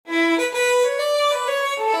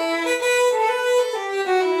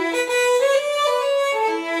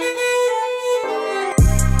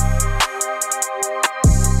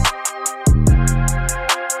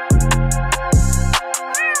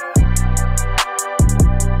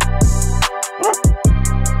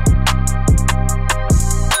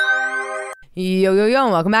Yo, yo, yo,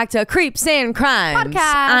 and welcome back to Creeps and Crimes.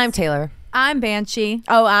 Podcast. I'm Taylor. I'm Banshee.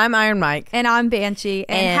 Oh, I'm Iron Mike. And I'm Banshee.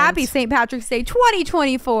 And happy St. Patrick's Day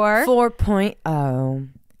 2024. 4.0.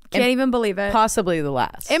 Can't even believe it. Possibly the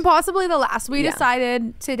last. And possibly the last. We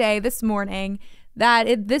decided today, this morning,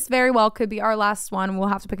 that this very well could be our last one. We'll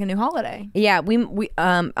have to pick a new holiday. Yeah,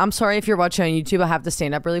 I'm sorry if you're watching on YouTube. I have to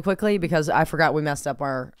stand up really quickly because I forgot we messed up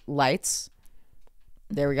our lights.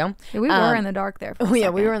 There we go. Yeah, we were in the dark there for a second. Yeah,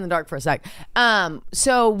 we were in the dark for a sec.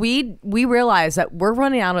 So we realized that we're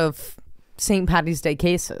running out of St. Patty's Day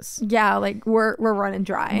cases. Yeah, like we're running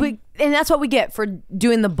dry. And that's what we get for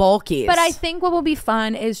doing the bulkies. But I think what will be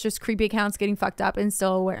fun is just creepy accounts getting fucked up and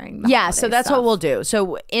still wearing the so that's stuff. what we'll do.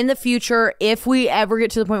 So in the future, if we ever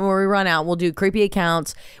get to the point where we run out, we'll do creepy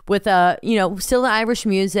accounts with still the Irish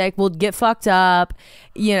music. We'll get fucked up.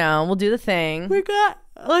 We'll do the thing.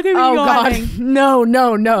 Look at me God. No.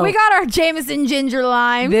 We got our Jameson ginger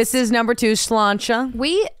lime. This is number 2, Sláinte.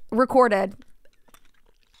 We recorded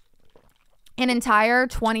an entire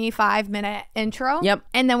 25-minute intro. Yep.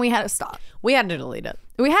 And then we had to stop. We had to delete it.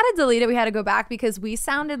 We had to delete it. We had to go back because we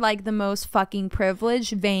sounded like the most fucking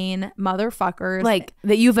privileged, vain motherfuckers. Like,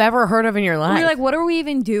 that you've ever heard of in your life. We were like, what are we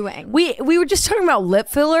even doing? We were just talking about lip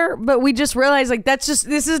filler, but we just realized, like, this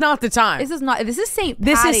is not the time. This is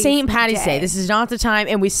St. Patty's Day. This is not the time,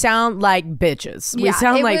 and we sound like bitches. We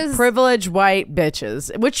sound like privileged white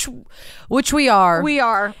bitches, which we are. We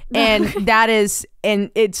are. And that is,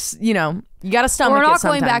 and it's, you got to stomach it sometimes. We're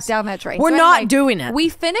not going back down that train. We're not doing it. We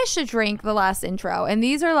finished a drink the last intro, and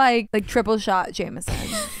these are like triple shot Jameson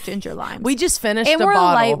ginger limes. We just finished and a we're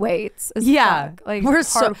bottle. lightweights as fuck. Like, we're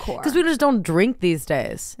hardcore. Because we just don't drink these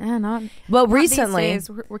days. Yeah, not recently. these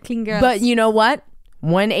days. We're clean girls. But you know what?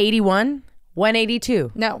 181,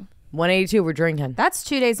 182. No. 182, we're drinking. That's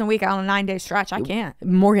 2 days a week on a 9-day stretch. I can't.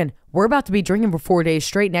 Morgan, we're about to be drinking for 4 days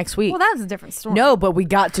straight next week. Well, that's a different story. No, but we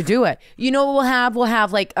got to do it. You know what we'll have? We'll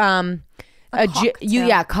have like a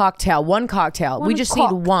cocktail. One cocktail. We just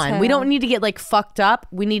need one. We don't need to get like fucked up.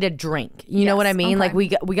 We need a drink. You know what I mean? Okay.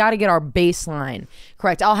 Like we got to get our baseline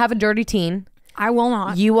correct. I'll have a dirty teen. I will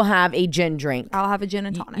not. You will have a gin drink. I'll have a gin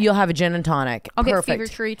and tonic. You'll have a gin and tonic. I'll Perfect. get Fever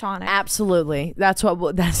Tree tonic. Absolutely. That's what's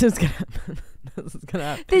gonna happen. This is gonna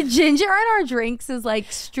happen. The ginger in our drinks is like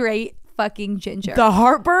straight fucking ginger. The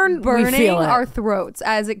heartburn, burning we feel it. our throats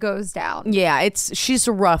as it goes down. Yeah, she's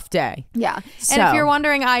a rough day. Yeah. So. And if you're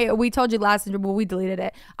wondering, we told you last intro, but we deleted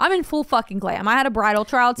it. I'm in full fucking glam. I had a bridal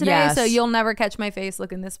trial today, so you'll never catch my face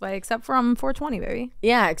looking this way, except for on 420, baby.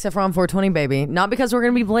 Yeah, except for on 420, baby. Not because we're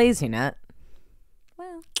gonna be blazing it.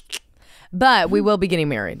 Well, but we will be getting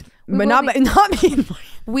married.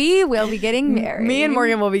 We will be getting married. Me and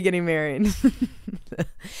Morgan will be getting married.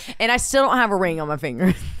 And I still don't have a ring on my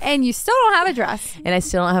finger. And you still don't have a dress. And I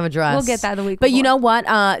still don't have a dress. We'll get that the week But before. You know what?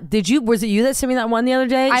 Was it you that sent me that one the other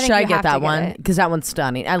day? Should I get that one? Get it. Because that one's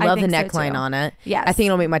stunning. I love the think so, neckline too. on it. Yes. I think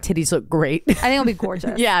it'll make my titties look great. I think it'll be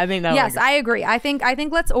gorgeous. Yeah, I think that. Yes, I agree. I think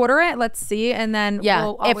let's order it. Let's see, and then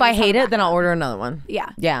if I hate it, then I'll order another one.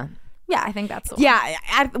 Yeah. Yeah, I think that's the one.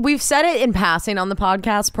 Yeah, we've said it in passing on the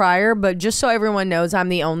podcast prior, but just so everyone knows, I'm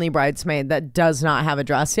the only bridesmaid that does not have a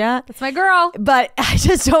dress yet. That's my girl. But I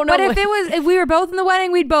just don't know. But if we were both in the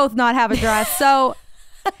wedding, we'd both not have a dress. So,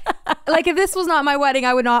 like, if this was not my wedding,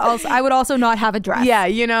 I would also not have a dress.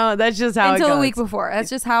 Yeah, that's just how it goes. Until the week before. That's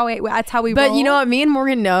just how that's how we. But roll. you know what? Me and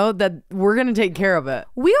Morgan know that we're gonna take care of it.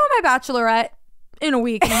 We are my bachelorette in a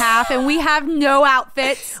week and a half, and we have no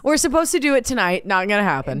outfits. We're supposed to do it tonight. Not gonna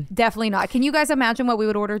happen. Definitely not. Can you guys imagine what we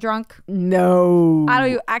would order drunk? No. I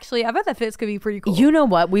don't actually. I bet the fits could be pretty cool. You know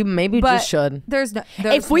what? We maybe just should.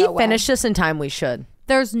 If we finish this in time, we should.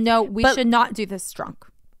 We should not do this drunk.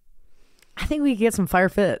 I think we could get some fire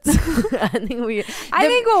fits. I think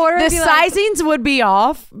we'll order the sizings would be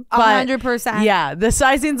off. 100%. Yeah, the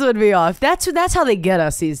sizings would be off. That's how they get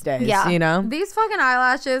us these days. Yeah, these fucking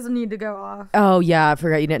eyelashes need to go off. Oh yeah, I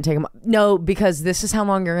forgot you didn't take them off. No, because this is how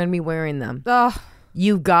long you're gonna be wearing them. Ugh.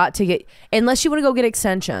 You've got to get, unless you want to go get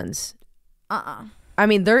extensions. I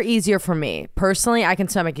mean, they're easier for me personally. I can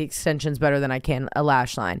stomach extensions better than I can a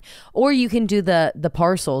lash line. Or you can do the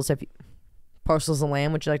parcels. Parcels of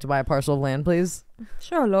land. Would you like to buy a parcel of land, please?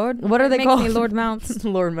 Sure, Lord. What are they called? Me Lord Mounts.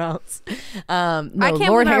 Lord Mounts. I can't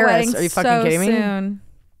Lord believe Harris. Are you fucking kidding me? Soon.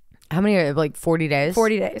 How many are like 40 days?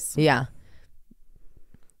 40 days. Yeah.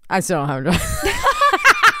 I still don't have a job.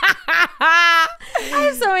 I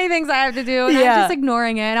have so many things I have to do, and I'm just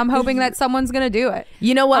ignoring it. I'm hoping that someone's gonna do it.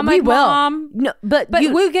 You know what? I'm we like, will. Mom, no, but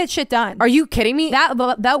we'll get shit done. Are you kidding me?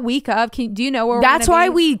 That week of, do you know where? That's why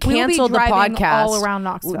we canceled the podcast all around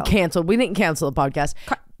Knoxville. We didn't cancel the podcast.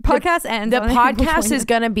 podcast ends. The podcast is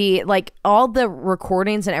going to be like all the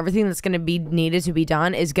recordings and everything that's going to be needed to be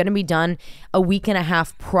done is going to be done a week and a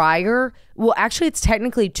half prior. Well, actually, it's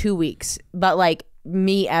technically 2 weeks, but like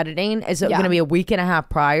me editing is going to be a week and a half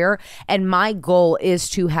prior. And my goal is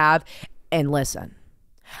to have, and listen,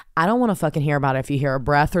 I don't want to fucking hear about it if you hear a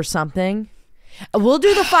breath or something. We'll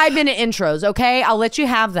do the 5-minute intros, okay? I'll let you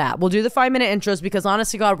have that. We'll do the 5-minute intros because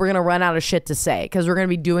honest to God, we're going to run out of shit to say because we're going to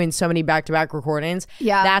be doing so many back-to-back recordings.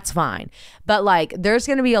 Yeah. That's fine. But like, there's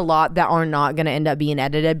going to be a lot that are not going to end up being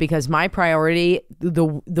edited because my priority,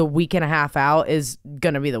 the week and a half out, is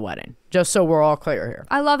going to be the wedding. Just so we're all clear here.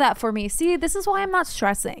 I love that for me. See, this is why I'm not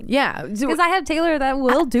stressing. Yeah. Because I have Taylor that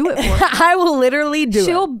will do it for me. I will literally do it.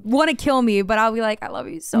 She'll want to kill me, but I'll be like, I love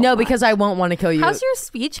you so much. No, because I won't want to kill you. How's your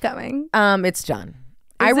speech coming? It's done.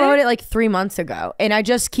 I wrote it like 3 months ago, and I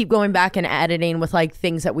just keep going back and editing with like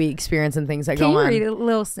things that we experience and things that go on. Can you read a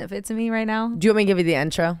little snippet to me right now? Do you want me to give you the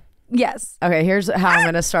intro? Yes. Okay, here's how I'm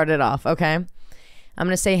going to start it off, okay? I'm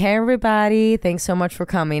going to say, hey, everybody. Thanks so much for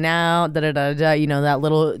coming out. Da-da-da-da. You know, that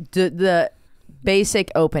little, the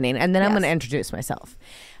basic opening. And then I'm going to introduce myself.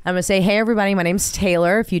 I'm going to say, hey, everybody. My name's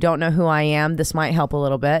Taylor. If you don't know who I am, this might help a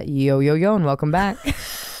little bit. Yo, yo, yo, and welcome back.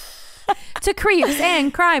 To Creeps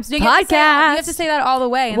and Crimes. Podcast. You have to say that all the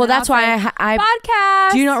way. Well, that's why I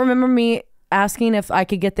podcast. Do you not remember me asking if I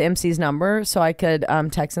could get the MC's number so I could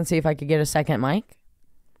text and see if I could get a second mic?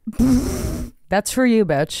 That's for you,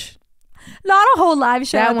 bitch. Not a whole live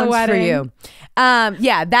show that at the one's wedding. For you.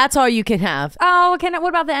 Yeah, that's all you can have. Oh, what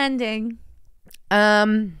about the ending?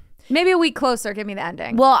 Maybe a week closer. Give me the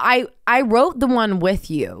ending. Well, I wrote the one with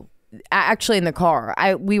you. Actually, in the car,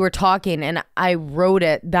 we were talking, and I wrote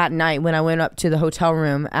it that night when I went up to the hotel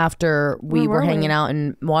room after we were hanging out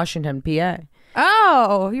in Washington, PA.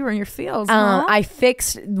 Oh, you were in your feels. Huh? I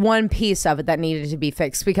fixed one piece of it that needed to be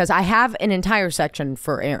fixed because I have an entire section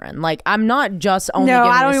for Aaron. Like, I'm not just only giving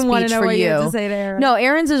I don't a even want to speech know for what you. you have to say to Aaron. No,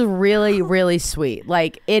 Aaron's is really, really sweet.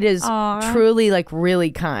 Like, it is truly, like, really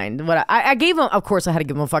kind. What I gave him, of course, I had to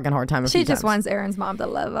give him a fucking hard time. She just wants Aaron's mom to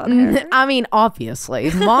love on her. I mean,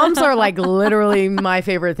 obviously, moms are like literally my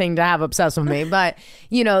favorite thing to have obsessed with me. But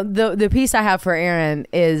you know, the piece I have for Aaron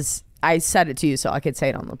is. I said it to you so I could say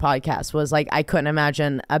it on the podcast, was like, I couldn't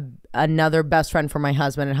imagine another best friend for my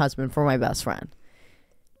husband and husband for my best friend.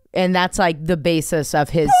 And that's like the basis of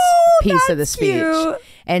his piece of the speech. Cute.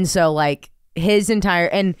 And so like his entire,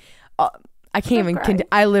 and I can't even,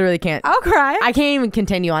 I literally can't. I'll cry. I can't even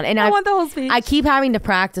continue on. And I want the whole speech. I keep having to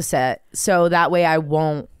practice it so that way I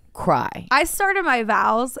won't cry. I started my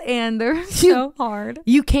vows and they're so hard.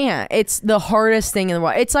 You can't. It's the hardest thing in the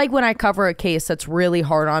world. It's like when I cover a case that's really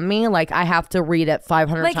hard on me, like I have to read it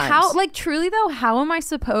 500 like times. How, like truly though, how am I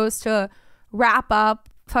supposed to wrap up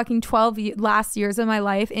fucking 12 last years of my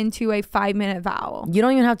life into a 5-minute vow? You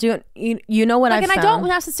don't even have to. You know what like, I've and found? I don't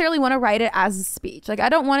necessarily want to write it as a speech. Like I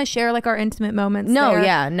don't want to share like our intimate moments. No, there,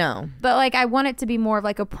 yeah, no. But like I want it to be more of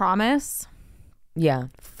like a promise. Yeah.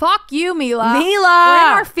 Fuck you, Mila. We're in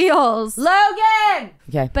our feels. Logan.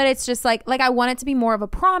 Okay. But it's just like I want it to be more of a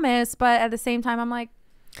promise, but at the same time I'm like,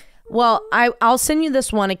 well, I'll send you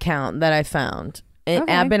this one account that I found. And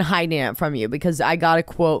I've been hiding it from you because I got a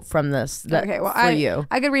quote from this for you.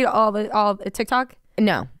 I could read all the TikTok.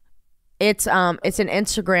 No. It's an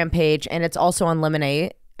Instagram page and it's also on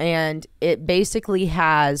Lemonade, and it basically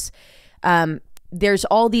has there's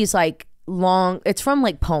all these like long, it's from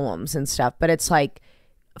like poems and stuff, but it's like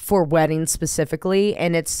for weddings specifically,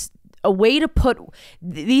 and it's a way to put,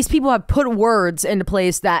 these people have put words into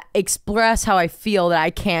place that express how I feel that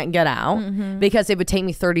I can't get out because it would take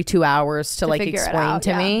me 32 hours to like explain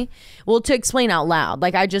to me. Well, to explain out loud.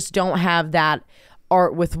 Like I just don't have that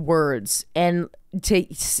art with words, and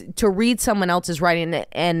to read someone else's writing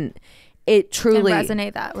and it truly and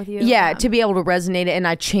resonate that with you. Yeah, to be able to resonate it, and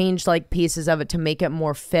I changed like pieces of it to make it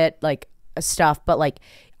more fit like stuff, but like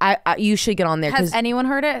I you should get on there. Has anyone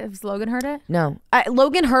heard it? Has Logan heard it? No.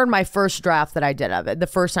 Logan heard my first draft that I did of it, the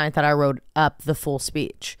first night that I wrote up the full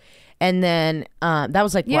speech. And then that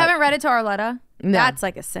was like, you haven't read it to Arletta? No. That's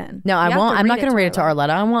like a sin. No, I won't. I'm not going to read it to Arletta.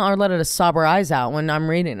 I want Arletta to sob her eyes out when I'm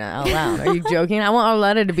reading it out loud. Are you joking? I want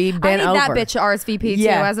Arletta to be bent over. I need that bitch RSVP too.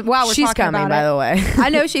 Yeah. We're she's talking coming, about by the way. I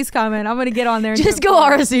know she's coming. I'm going to get on there. And just go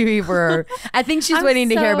RSVP for her. I think she's waiting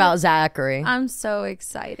to hear about Zachary. I'm so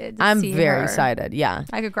excited to I'm see very her. excited. Yeah.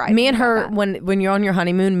 I could cry. Me and her, when you're on your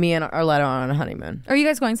honeymoon, me and Arletta are on a honeymoon. Are you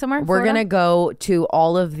guys going somewhere? We're going to go to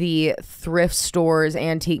all of the thrift stores,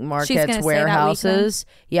 antique markets, warehouses.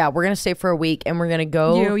 Yeah, we're going to stay for a week, and we're gonna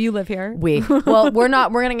go. You live here. Well, we're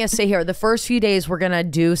gonna stay here. The first few days we're gonna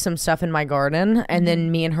do some stuff in my garden, and then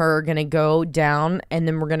me and her are gonna go down, and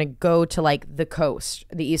then we're gonna go to like the coast,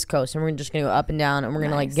 the East Coast, and we're just gonna go up and down, and we're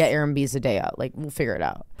gonna like get Airbnbs a day out. Like we'll figure it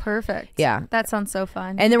out. Perfect. Yeah, that sounds so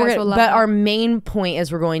fun. And then but our main point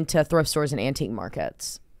is we're going to thrift stores and antique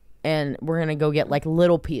markets. And we're gonna go get like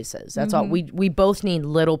little pieces. That's all. We both need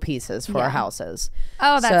little pieces for our houses.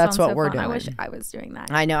 Oh, that's what we're doing. I wish I was doing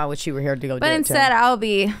that. I know. I wish you were here to go. But instead, I'll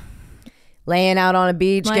be laying out on a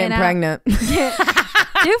beach, getting pregnant.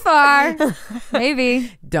 Too far.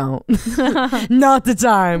 Maybe. Don't. Not the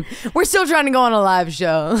time. We're still trying to go on a live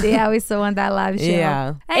show. Yeah, we still want that live show.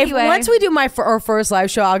 Yeah. Anyway. Once we do our first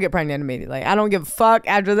live show, I'll get pregnant immediately. I don't give a fuck.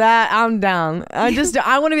 After that, I'm down. I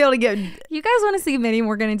want to be able to get. You guys want to see Minnie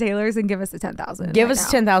Morgan and Taylor's and give us a 10,000. Give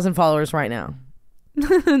us 10,000 followers right now.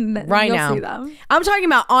 Right You'll now. See them. I'm talking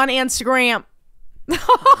about on Instagram.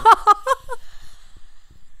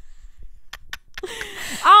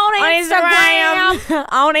 on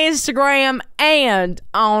Instagram and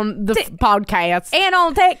on the podcast and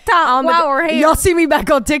on TikTok we're here. Y'all see me back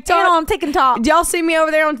on TikTok and on TikTok. Y'all see me over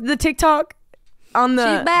there on the TikTok she's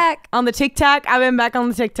back on the TikTok. I've been back on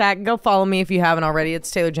the TikTok. Go follow me if you haven't already.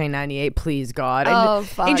 It's Taylor Jane 98. Please God.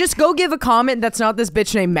 Fuck. And just go give a comment that's not this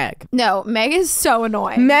bitch named Meg. No, Meg is so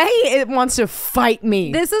annoying. Meg wants to fight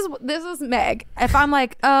me. This is Meg. If I'm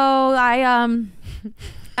like, oh,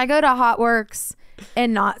 I go to Hot Works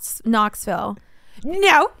in Knoxville.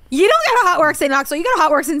 No, you don't go to Hot Works in Knoxville. You go to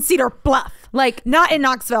Hot Works in Cedar Bluff. Like, not in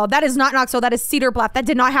Knoxville. That is not Knoxville. That is Cedar Bluff. That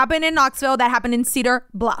did not happen in Knoxville. That happened in Cedar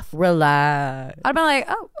Bluff. Relax. I'd be like,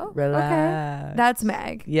 oh relax. Okay. That's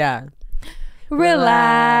Meg. Yeah.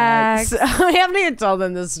 Relax. I haven't even told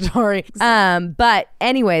them this story. But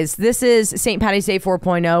anyways, this is St. Patty's Day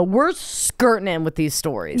 4.0. We're skirting in with these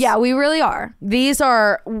stories. Yeah, we really are. These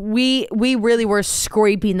are we really were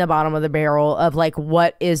scraping the bottom of the barrel of like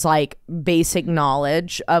what is like basic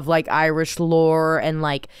knowledge of like Irish lore and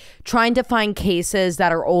like trying to find cases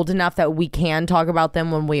that are old enough that we can talk about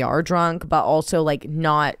them when we are drunk, but also like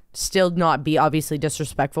not be obviously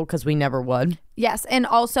disrespectful because we never would. Yes, and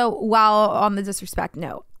also while on the disrespect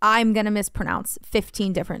note, I'm gonna mispronounce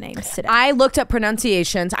 15 different names today. I looked up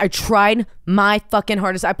pronunciations. I tried my fucking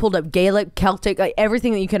hardest. I pulled up Gaelic, Celtic, like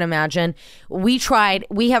everything that you can imagine. We tried.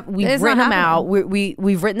 We've written them out.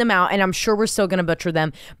 We've written them out, and I'm sure we're still gonna butcher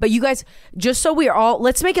them. But you guys, just so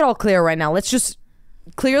let's make it all clear right now. Let's just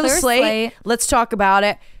clear the slate. Let's talk about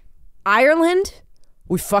it. Ireland.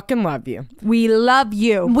 We fucking love you. We love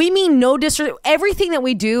you. We mean no disrespect. Everything that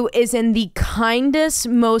we do is in the kindest,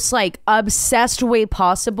 most like obsessed way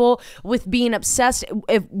possible with being obsessed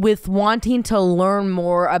with wanting to learn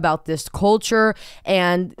more about this culture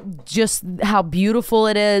and just how beautiful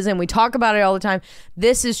it is. And we talk about it all the time.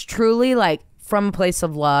 This is truly like from a place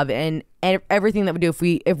of love, and everything that we do,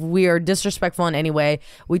 if we are disrespectful in any way,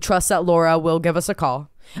 we trust that Laura will give us a call.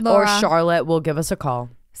 Or Charlotte will give us a call.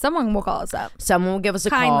 Someone will call us up. Someone will give us a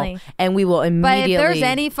call, and we will immediately. But if there's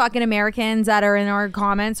any fucking Americans that are in our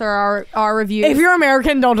comments or our reviews, if you're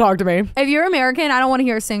American, don't talk to me. If you're American, I don't want to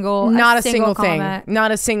hear a single thing. Not a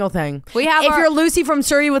single thing. If you're Lucy from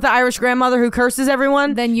Surrey with the Irish grandmother who curses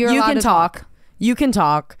everyone, then you can talk. You can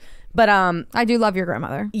talk. But I do love your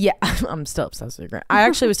grandmother. Yeah, I'm still obsessed with your grandmother. I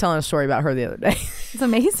actually was telling a story about her the other day. It's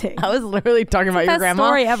amazing. I was literally talking about your grandma.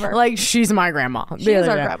 Story ever. Like, she's my grandma. She is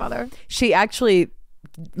our grandmother. She actually.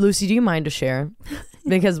 Lucy, do you mind to share?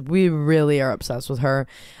 Because we really are obsessed with her.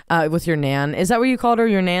 With your nan. Is that what you called her?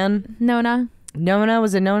 Your nan? Nona. Nona?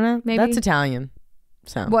 Was it Nona? Maybe. That's Italian.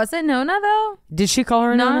 So was it Nona though? Did she call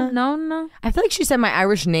her Nona? No. I feel like she said my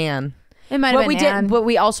Irish nan. It might have been Nan. But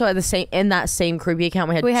we also had in that same creepy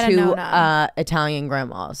account we had two Italian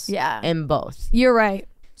grandmas. Yeah. In both. You're right.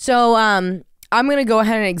 So I'm going to go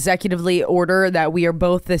ahead and executively order that we are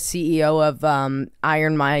both the CEO of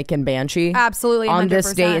Iron Mike and Banshee. Absolutely. 100%. On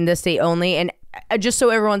this date and this date only. And just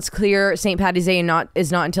so everyone's clear, St. Patty's Day is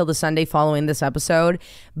not until the Sunday following this episode.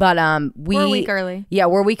 But we're a week early. Yeah,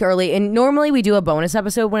 we're a week early. And normally we do a bonus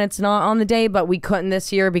episode when it's not on the day, but we couldn't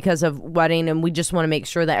this year because of wedding. And we just want to make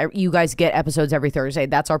sure that you guys get episodes every Thursday.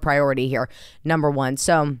 That's our priority here. Number one.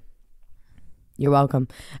 So you're welcome.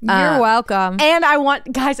 You're welcome. And I want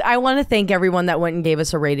to thank everyone that went and gave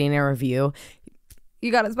us a rating and review.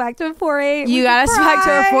 You got us back to a 4.8. You got us back to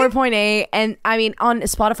a 4.8. And I mean, on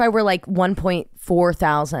Spotify, we're like 1.4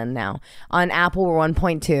 thousand now. On Apple, we're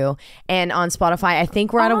 1.2. And on Spotify, I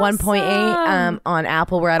think we're at a 1.8. On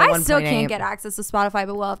Apple, we're at a 1.8. I still can't get access to Spotify,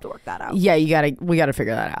 but we'll have to work that out. Yeah, we got to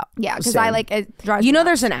figure that out. Yeah, because I like it drives me nuts.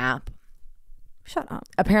 There's an app. Shut up.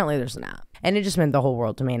 Apparently there's an app. And it just meant the whole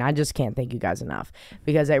world to me. And I just can't thank you guys enough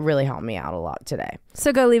because it really helped me out a lot today.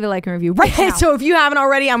 So go leave a like and review right now. So if you haven't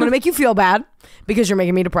already, I'm going to make you feel bad because you're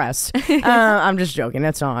making me depressed. I'm just joking.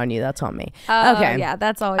 That's not on you. That's on me. Okay. Yeah,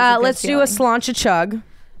 that's always a good let's feeling. do a slancha chug.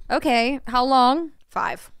 Okay. How long?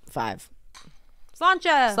 5. Slancha.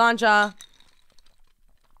 Slancha.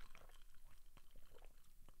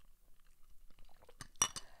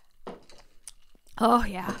 Oh,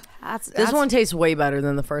 yeah. This one tastes way better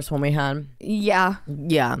than the first one we had. Yeah.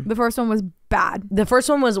 Yeah. The first one was bad. The first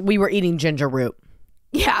one was we were eating ginger root.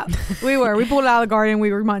 Yeah, we were. We pulled it out of the garden.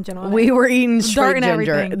 We were munching on it. We were eating straight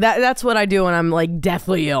ginger. Everything. That's what I do when I'm like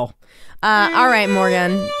deathly ill. All right,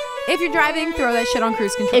 Morgan. If you're driving, throw that shit on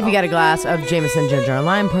cruise control. If you got a glass of Jameson ginger and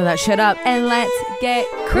lime, pour that shit up. And let's get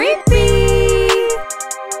creepy.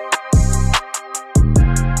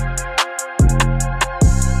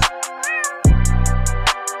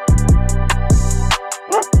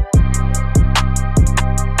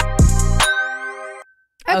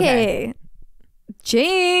 Okay.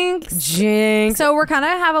 Jinx. So we're kind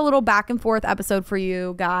of have a little back and forth episode for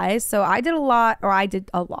you guys. So I did a lot. I did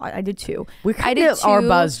 2. We kind of our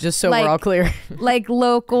buzz, just so we're all clear. Like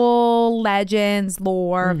local legends,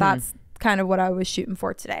 lore. That's kind of what I was shooting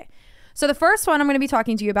for today. So the first one I'm going to be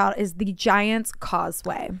talking to you about is the Giant's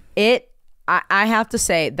Causeway. I have to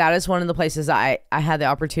say that is one of the places I had the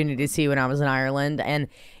opportunity to see when I was in Ireland, and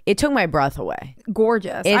it took my breath away.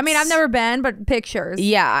 Gorgeous. I mean, I've never been, but pictures.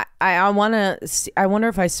 Yeah, I want to see. I wonder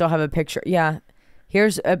if I still have a picture. Yeah,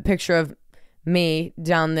 here's a picture of me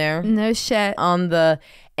down there. No shit. And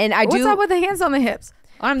What's up with the hands on the hips?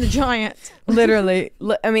 I'm the giant. Literally.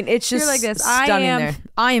 I mean, it's just you're like this. Stunning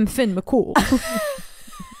I am Finn McCool.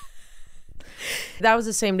 That was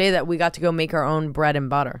the same day that we got to go make our own bread and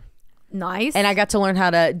butter. Nice. And I got to learn how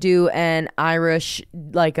to do an Irish,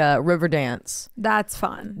 like a river dance. That's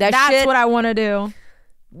fun. That's what I want to do.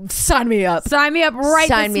 Sign me up. Sign me up right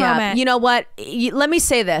Sign this me moment. up. You know what? Let me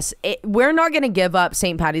say this. We're not going to give up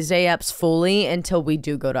St. Paddy's Day ups fully until we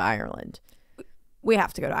do go to Ireland. We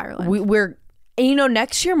have to go to Ireland. We're,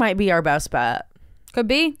 next year might be our best bet. Could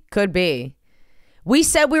be. We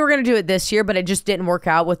said we were going to do it this year, but it just didn't work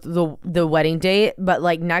out with the wedding date. But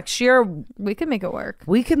like next year, we could make it work.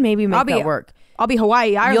 We could maybe make that work. I'll be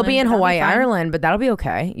Hawaii, Ireland. You'll be in Hawaii, Ireland, but that'll be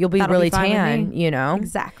okay. You'll be That'll really be fine tan, with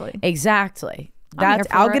me. Exactly.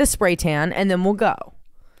 I'll get a spray tan and then we'll go.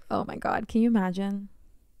 Oh my God. Can you imagine?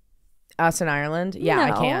 Us in Ireland? Yeah, No,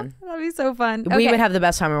 I can. That'd be so fun. We would have the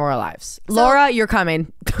best time of our lives. Laura, you're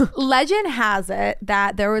coming. Legend has it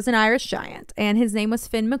that there was an Irish giant and his name was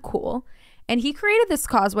Finn McCool. And he created this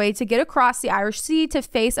causeway to get across the Irish Sea to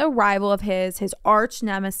face a rival of his arch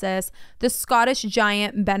nemesis, the Scottish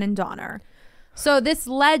giant Benandonner. So this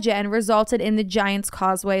legend resulted in the Giant's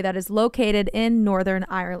Causeway that is located in Northern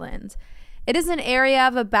Ireland. It is an area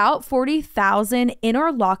of about 40,000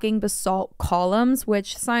 interlocking basalt columns,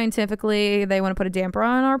 which scientifically they want to put a damper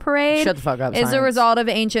on our parade. Shut the fuck up, is science. a result of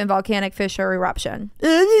ancient volcanic fissure eruption.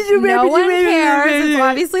 No one cares. It's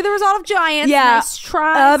obviously the result of giants. Yeah, nice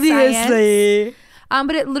try, obviously. Science.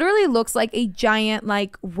 But it literally looks like a giant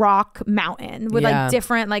like rock mountain with like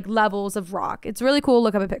different like levels of rock. It's really cool.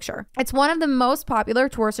 Look up a picture. It's one of the most popular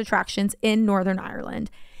tourist attractions in Northern Ireland.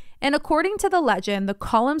 And according to the legend, the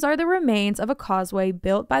columns are the remains of a causeway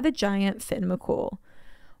built by the giant Finn McCool.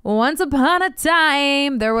 Once upon a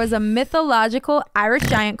time, there was a mythological Irish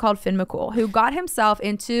giant called Finn McCool who got himself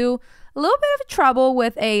into a little bit of trouble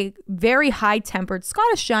with a very high-tempered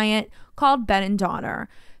Scottish giant called Benandonner,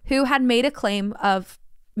 who had made a claim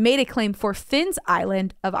for Finn's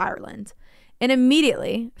island of Ireland. And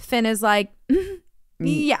immediately, Finn is like,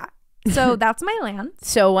 yeah. So that's my land.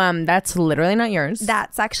 So that's literally not yours.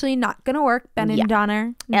 That's actually not gonna work.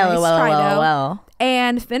 Benandonner. Nice try though.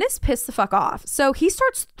 And Finn is pissed the fuck off. So he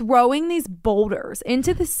starts throwing these boulders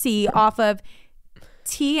into the sea off of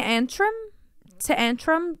Antrim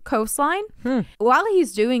coastline. While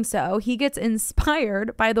he's doing so, he gets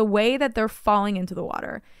inspired by the way that they're falling into the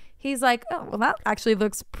water. He's like, oh, well, that actually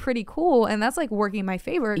looks pretty cool. And that's like working in my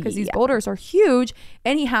favor because these boulders are huge.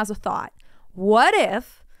 And he has a thought. What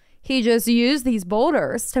if he just used these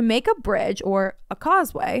boulders to make a bridge or a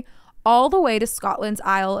causeway all the way to Scotland's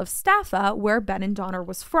Isle of Staffa, where Benandonner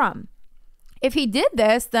was from? If he did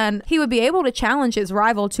this, then he would be able to challenge his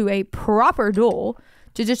rival to a proper duel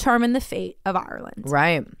to determine the fate of Ireland.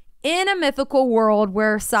 Right. In a mythical world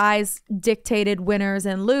where size dictated winners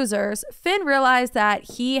and losers, Finn realized that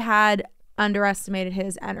he had underestimated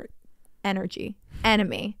his enemy.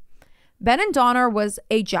 Benandonner was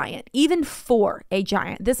a giant, even for a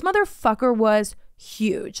giant. This motherfucker was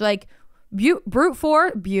huge, like brute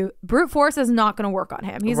force is not going to work on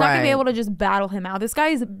him. He's not going to be able to just battle him out. This guy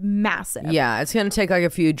is massive. Yeah, it's going to take like a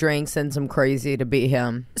few drinks and some crazy to beat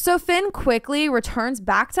him. So Finn quickly returns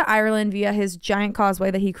back to Ireland via his giant causeway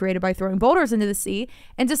that he created by throwing boulders into the sea,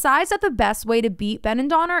 and decides that the best way to beat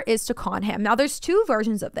Benandonner is to con him. Now, there's two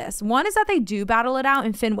versions of this. One is that they do battle it out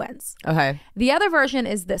and Finn wins. Okay. The other version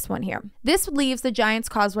is this one here. This leaves the Giant's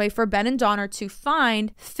Causeway for Benandonner to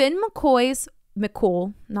find Finn McCoy's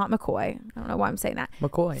not McCoy. I don't know why I'm saying that.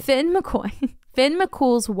 Finn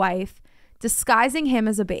McCool's wife, disguising him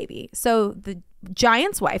as a baby. So the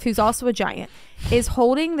giant's wife, who's also a giant, is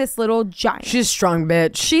holding this little giant. She's a strong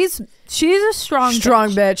bitch. She's a strong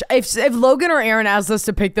bitch. If Logan or Aaron asked us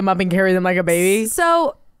to pick them up and carry them like a baby.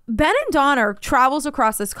 So Benandonner travels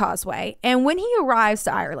across this causeway, and when he arrives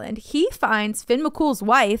to Ireland, he finds Finn McCool's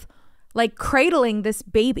wife like cradling this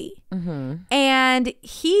baby. And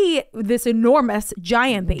this enormous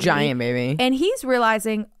giant baby. And he's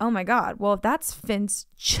realizing, oh my God, well, if that's Finn's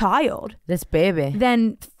child, this baby,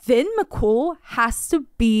 then Finn McCool has to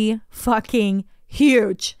be fucking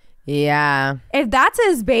huge. Yeah. If that's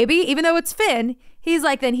his baby, even though it's Finn, he's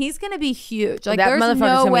like, then he's going to be huge. Like, that there's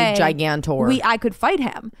motherfucker's no way be gigantor. I could fight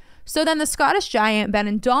him. So then the Scottish giant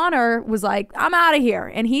Benandonner was like, I'm out of here.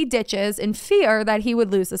 And he ditches in fear that he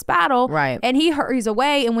would lose this battle. Right. And he hurries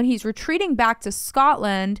away. And when he's retreating back to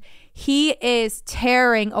Scotland, he is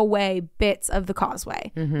tearing away bits of the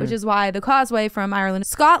causeway, which is why the causeway from Ireland to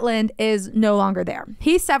Scotland is no longer there.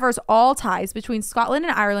 He severs all ties between Scotland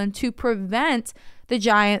and Ireland to prevent the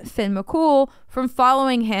giant Finn McCool from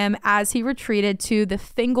following him as he retreated to the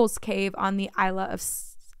Fingal's Cave on the Isle of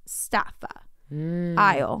Staffa.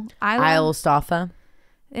 Isle Staffa.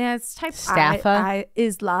 Yeah, it's type Staffa.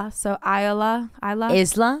 Isla. So Isla.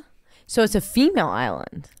 Isla. So it's a female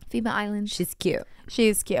island. Female island. She's cute.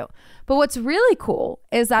 She's cute. But what's really cool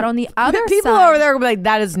is that on the other side, people over there will be like,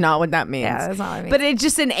 that is not what that means. Yeah, that's not what it means. But it's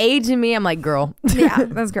just an age in me. I'm like, girl. Yeah,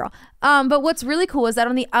 that's girl. But what's really cool is that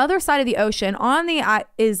on the other side of the ocean, on the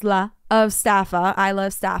Isla of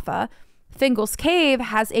Staffa, Fingal's Cave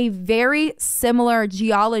has a very similar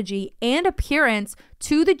geology and appearance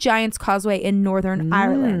to the Giant's Causeway in Northern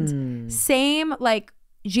Ireland. Same like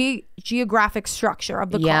geographic structure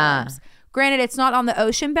of the columns. Granted, it's not on the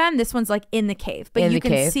ocean bend. This one's like in the cave, but you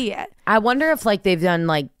can see it. I wonder if like they've done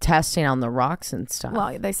like testing on the rocks and stuff.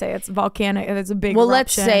 Well, they say it's volcanic. It's a big eruption.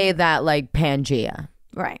 Let's say that like Pangea.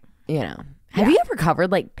 Right. You know. Have you ever covered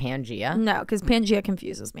like Pangea? No, because Pangea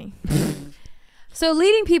confuses me. So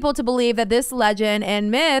leading people to believe that this legend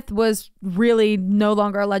and myth was really no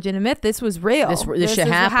longer a legend and myth. This was real. This is should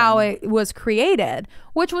happen. How it was created,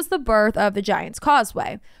 which was the birth of the Giant's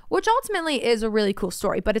Causeway, which ultimately is a really cool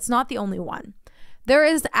story, but it's not the only one. There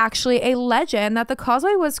is actually a legend that the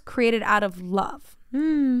causeway was created out of love.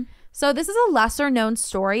 So this is a lesser known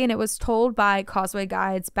story, and it was told by causeway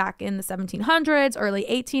guides back in the 1700s, early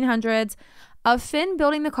 1800s, of Finn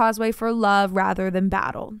building the causeway for love rather than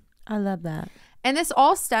battle. I love that. And this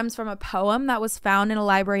all stems from a poem that was found in a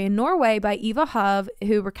library in Norway by Eva Hove,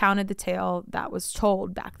 who recounted the tale that was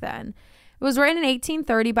told back then. It was written in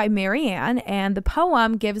 1830 by Mary Ann, and the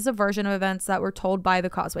poem gives a version of events that were told by the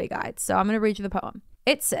Causeway Guides. So I'm going to read you the poem.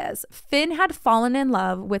 It says, Finn had fallen in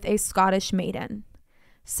love with a Scottish maiden.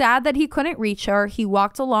 Sad that he couldn't reach her, he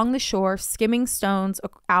walked along the shore, skimming stones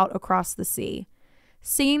out across the sea.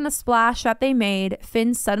 Seeing the splash that they made,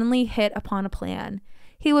 Finn suddenly hit upon a plan.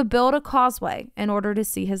 He would build a causeway in order to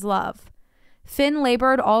see his love. Finn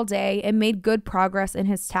labored all day and made good progress in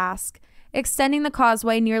his task, extending the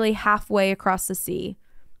causeway nearly halfway across the sea.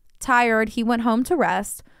 Tired, he went home to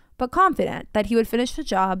rest, but confident that he would finish the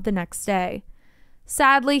job the next day.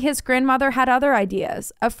 Sadly, his grandmother had other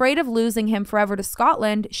ideas. Afraid of losing him forever to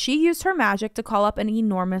Scotland, she used her magic to call up an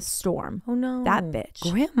enormous storm. Oh no. That bitch.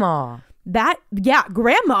 Grandma.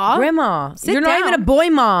 Grandma. Grandma. Sit You're down. not even a boy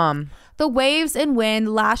mom. The waves and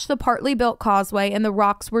wind lashed the partly built causeway and the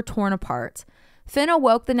rocks were torn apart. Finn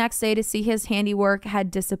awoke the next day to see his handiwork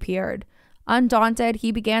had disappeared. Undaunted,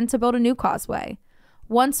 he began to build a new causeway.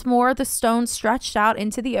 Once more, the stones stretched out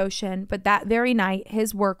into the ocean, but that very night,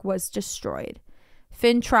 his work was destroyed.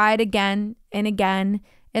 Finn tried again and again,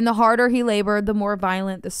 and the harder he labored, the more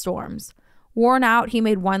violent the storms. Worn out, he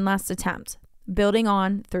made one last attempt, building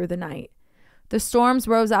on through the night. The storms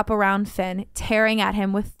rose up around Finn, tearing at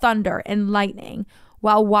him with thunder and lightning,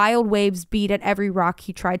 while wild waves beat at every rock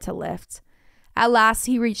he tried to lift. At last,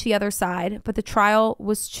 he reached the other side, but the trial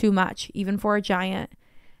was too much, even for a giant.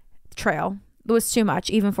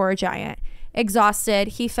 Exhausted,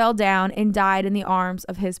 he fell down and died in the arms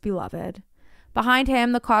of his beloved. Behind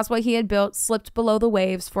him, the causeway he had built slipped below the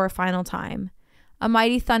waves for a final time. A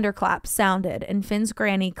mighty thunderclap sounded, and Finn's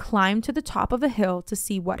granny climbed to the top of a hill to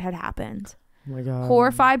see what had happened. Oh my God.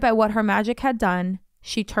 Horrified by what her magic had done,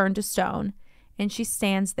 she turned to stone, and she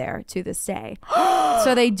stands there to this day.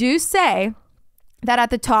 So they do say that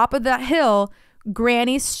at the top of that hill,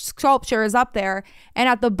 Granny's sculpture is up there, and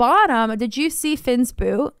at the bottom, did you see Finn's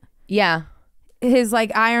boot? Yeah. His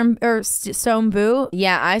like iron or stone boot?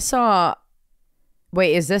 Yeah, I saw.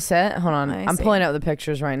 Wait, is this it? Hold on. I'm see. pulling out the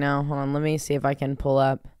pictures right now. Hold on. Let me see if I can pull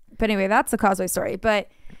up. But anyway, that's the Causeway story. But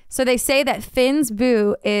so they say that Finn's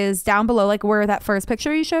boot is down below, like where that first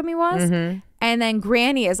picture you showed me was. Mm-hmm. And then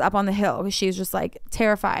Granny is up on the hill because she's just like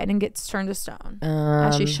terrified and gets turned to stone.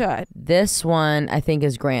 As she should. This one, I think,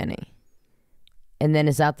 is Granny. And then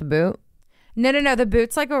is that the boot? No. The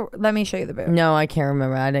boot's like a. Let me show you the boot. No, I can't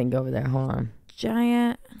remember. I didn't go over there. Hold on.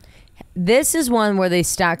 Giant. This is one where they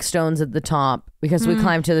stack stones at the top because we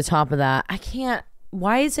climbed to the top of that. I can't.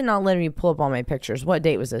 Why is it not letting me pull up all my pictures? What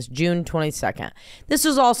date was this? June 22nd. This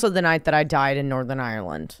was also the night that I died in Northern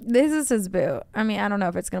Ireland. This is his boot. I mean, I don't know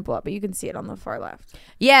if it's going to pull up, but you can see it on the far left.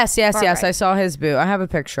 Yes. Right. I saw his boot. I have a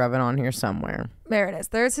picture of it on here somewhere. There it is.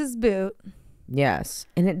 There's his boot. Yes.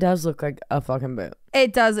 And it does look like a fucking boot.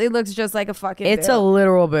 It does. It looks just like a fucking It's boot. a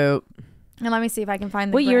literal boot. And let me see if I can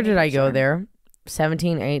find the What year Granny did I go picture. there?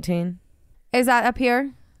 17, 18? Is that up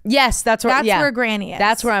here? Yes, that's where. That's yeah. where Granny is.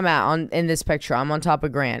 That's where I'm at in this picture. I'm on top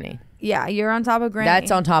of Granny. Yeah, you're on top of Granny. That's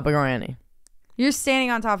on top of Granny. You're standing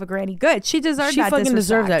on top of Granny. Good. She deserved She that fucking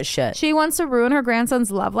deserved disrespect. that shit. She wants to ruin her grandson's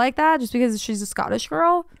love like that just because she's a Scottish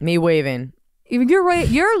girl. Me waving.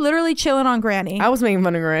 You're literally chilling on Granny. I was making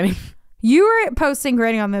fun of Granny. You were posting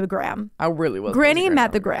Granny on the gram. I really was. Granny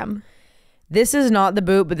met the gram. This is not the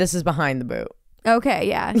boot, but this is behind the boot. Okay,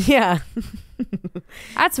 yeah. Yeah.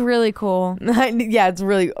 That's really cool. Yeah, it's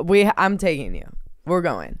really. I'm taking you. We're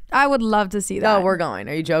going. I would love to see that. Oh, we're going.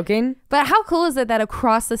 Are you joking? But how cool is it that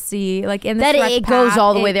across the sea, like in the That stretch it goes path,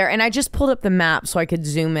 all the way there. And I just pulled up the map so I could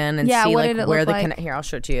zoom in and Yeah, see what like did it where look the like? Here, I'll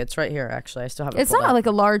show it to you. It's right here. Actually, I still have it. It's pulled not up. like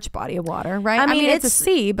a large body of water, right? I mean, it's a it's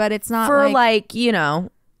sea, but it's not for like you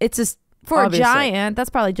know, it's a for obviously. a giant.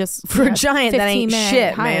 That's probably just For a giant, that ain't 15-minute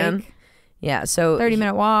shit, hike, man. Yeah. So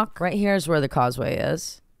 30-minute walk. right here is where the Causeway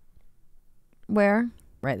is. Where?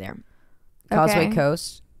 Right there. Causeway Okay.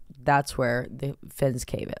 Coast. That's where the Finn's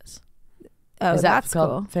Cave is. Oh, Is that that's called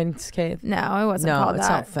cool. Finn's Cave? No, it wasn't No, called it's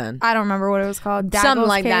that. not Finn. I don't remember what it was called. Something Daggle's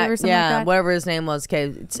like Cave that. Or something Yeah, like that. whatever his name was.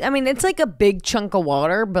 Cave. It's like a big chunk of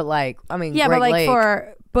water, but like Yeah, Great but like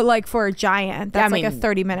Lake. for a giant, that's like a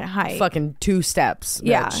 30-minute hike. Fucking 2 steps.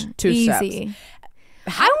 Yeah, Bitch. 2 easy. steps.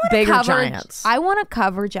 How big are giants? I want to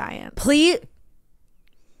cover giants.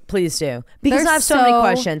 Please do, because There's I have so many so-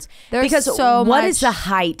 questions. there's Because so what is much- the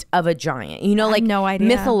height of a giant? You know, I have like no idea.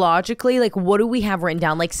 mythologically, like what do we have written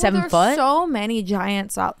down? Like 7 There's foot? so many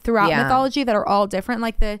giants out throughout Yeah. mythology that are all different,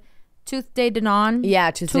 like the Tuatha-De-Danann.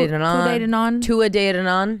 Yeah, Tuatha-De-Danann.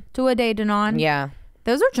 Tuatha-De-Danann. Tuatha-De-Danann. Yeah,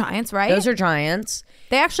 Those are giants, right? those are giants.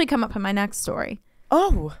 They actually come up in my next story.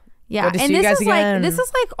 Oh, Yeah, good to and see you guys is again. like this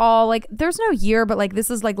is like all like there's no year, but like this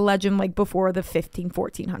is like legend like before the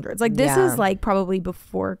 1400s. Like this Yeah. is like probably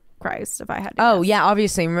before Christ, if I had to Oh guess. yeah,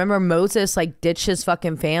 obviously. Remember Moses like ditched his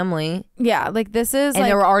fucking family, Yeah, like this is and like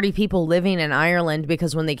there were already people living in Ireland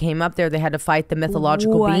because when they came up there, they had to fight the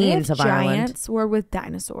mythological what beings if of Ireland. giants were with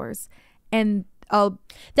dinosaurs and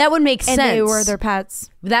That would make sense. they were their pets.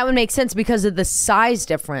 That would make sense because of the size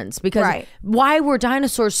difference. Because Right. why were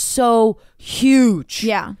dinosaurs so huge?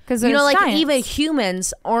 Yeah, because You know, like giants. even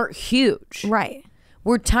humans aren't huge. right,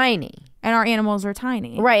 We're tiny. and our animals are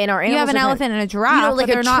tiny. Right, and our animals You have an are tiny. elephant and a giraffe. You know, like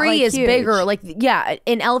but they're a not, tree like, is huge. bigger. Like yeah,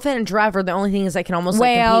 an elephant and giraffe are the only things that can almost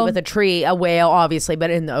like Whale. compete with a tree. A whale, obviously, but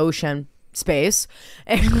in the ocean, space,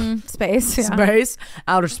 space. Yeah. space,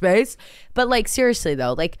 outer space. But like seriously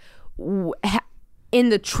though, like in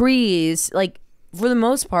the trees, like for the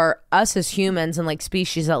most part, us as humans and like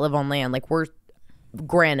species that live on land, like we're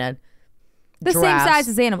granted The giraffes, same size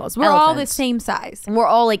as animals. We're all the elephants. same size. We're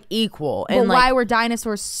all like equal, But and why like were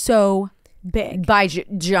dinosaurs so big? by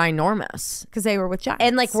ginormous. Because they were with giants.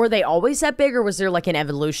 And like, were they always that big, or was there like an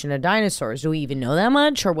evolution of dinosaurs? Do we even know that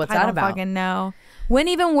much, or what's I that don't about? fucking know. When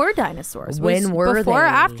even were dinosaurs? When were before or they?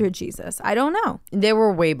 after Jesus? I don't know. They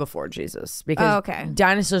were way before Jesus because Oh, okay.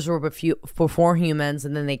 dinosaurs were before humans,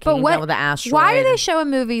 and then they came down with the asteroid. Why do they show in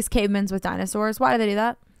movies cavemen's with dinosaurs? Why do they do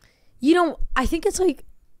that? You know, I think it's like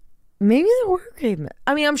maybe there were cavemen.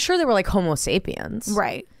 I mean, I'm sure there were like Homo sapiens,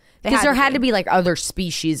 Right. Because there had to be like other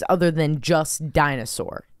species other than just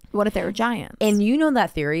dinosaur. What if they were giants? And you know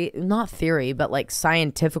that theory, not theory, but like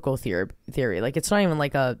scientifical theory. Like it's not even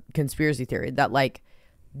like a conspiracy theory that like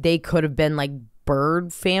they could have been like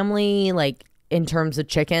bird family, like in terms of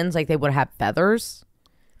chickens, like they would have feathers.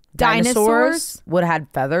 Dinosaurs would have had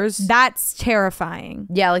feathers. That's terrifying.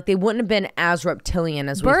 Yeah, like they wouldn't have been as reptilian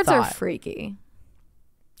as we thought. Birds are freaky.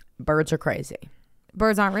 Birds are crazy.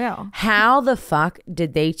 Birds aren't real. How the fuck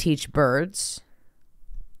did they teach birds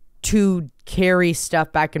to carry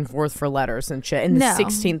stuff back and forth for letters and shit in the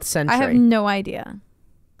 16th century? I have no idea.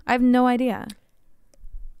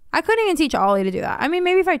 I couldn't even teach Ollie to do that. I mean,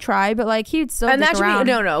 maybe if I tried, but like he'd still dick around.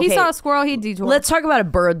 Okay. He saw a squirrel, he'd detour. Let's talk about a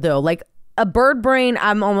bird though. Like a bird brain,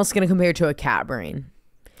 I'm almost going to compare to a cat brain.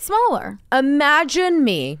 Smaller. Imagine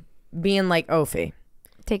me being like, Ophi.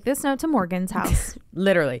 Take this note to Morgan's house.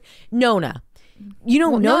 Literally. Nona. You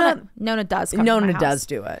know, Nona does come to my house. Does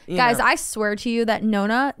do it. Guys, I swear to you that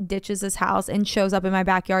Nona ditches this house and shows up in my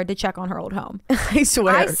backyard to check on her old home. I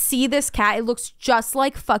swear. I see this cat. It looks just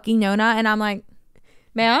like fucking Nona. And I'm like,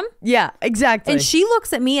 ma'am? Yeah, exactly. And she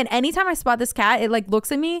looks at me. And anytime I spot this cat, it like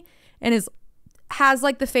looks at me and has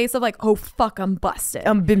like the face of like, oh, fuck, I'm busted.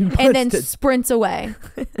 I'm been busted. And then sprints away.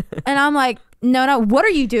 And I'm like, Nona, what are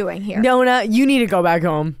you doing here? Nona, you need to go back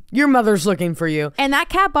home. Your mother's looking for you. And that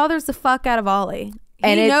cat bothers the fuck out of Ollie.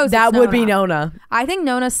 He knows that would be Nona. I think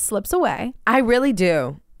Nona slips away. I really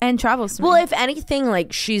do. And travels to me. Well, if anything,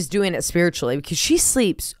 like she's doing it spiritually because she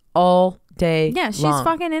sleeps all day. Yeah, she's long.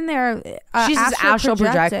 fucking in there. She's astral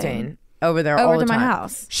projecting over there all the time. My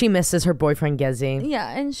house. She misses her boyfriend Gezi. Yeah,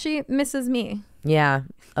 and she misses me. Yeah,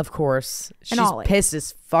 of course. She's pissed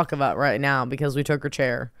as fuck about right now because we took her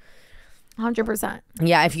chair. 100%.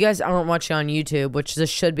 Yeah, if you guys aren't watching on YouTube, which this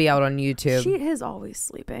should be out on YouTube. She is always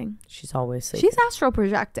sleeping. She's always sleeping. She's astral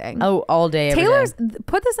projecting. Oh, all day, every Taylor's day.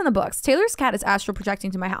 Put this in the books. Taylor's cat is astral projecting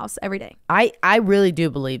to my house every day. I really do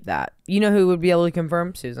believe that. You know who would be able to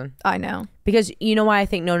confirm? Susan. I know. Because you know why I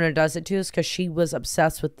think Nona does it too is because she was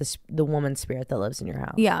obsessed with the woman spirit that lives in your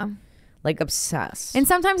house. Yeah. Like obsessed. And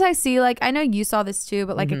sometimes I see like, I know you saw this too,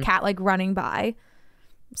 but like a cat like running by.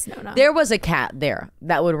 It's Nona. There was a cat there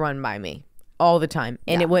that would run by me all the time.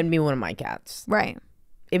 And it wouldn't be one of my cats. Right.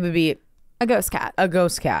 It would be a ghost cat.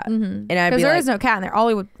 And I'd be there like, is no cat in there.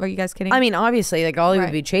 Ollie would, are you guys kidding? I mean, obviously, like Ollie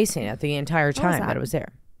would be chasing it the entire time that it was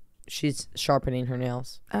there. She's sharpening her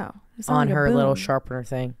nails. Oh. On her little sharpener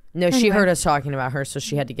thing. No, she heard us talking about her, so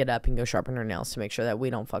she had to get up and go sharpen her nails to make sure that we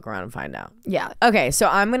don't fuck around and find out. Yeah. Okay, so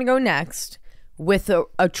I'm going to go next with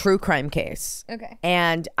a true crime case. Okay.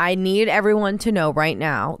 And I need everyone to know right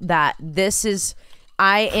now that this is...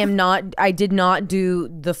 I did not do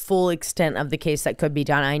the full extent of the case that could be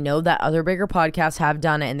done. I know that other bigger podcasts have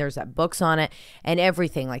done it and there's books on it and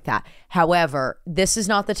everything like that. However, this is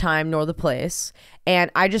not the time nor the place. And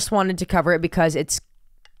I just wanted to cover it because it's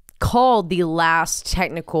called the last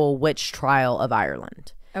technical witch trial of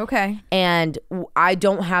Ireland. Okay. And I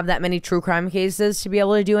don't have that many true crime cases to be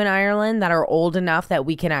able to do in Ireland that are old enough that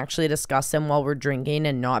we can actually discuss them while we're drinking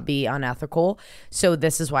and not be unethical. So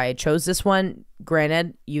this is why I chose this one.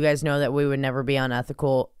 Granted, you guys know that we would never be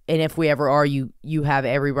unethical. And if we ever are, you have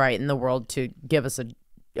every right in the world to give us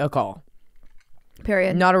a call.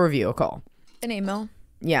 Period. Not a review, a call. An email.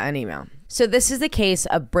 Yeah, an email. So this is the case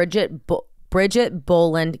of Bridget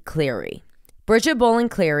Boland Cleary. Bridget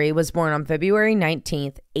Boland Cleary was born on February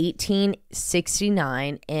 19th,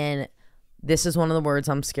 1869 in, this is one of the words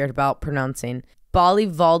I'm scared about pronouncing,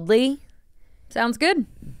 Ballyvodley. Sounds good.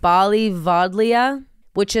 Ballyvodlia,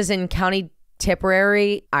 which is in County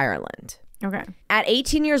Tipperary, Ireland. Okay. At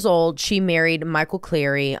 18 years old, she married Michael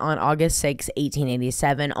Cleary on August 6,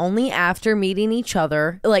 1887, only after meeting each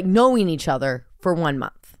other, like knowing each other for 1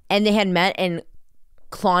 month. And they had met in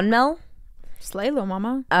Clonmel. Slay, little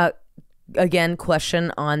mama. Again,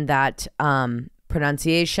 question on that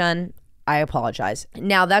pronunciation. I apologize.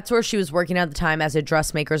 Now, that's where she was working at the time as a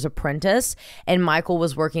dressmaker's apprentice, and Michael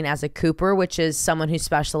was working as a cooper, which is someone who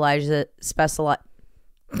specializes.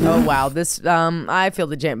 Oh wow, this I feel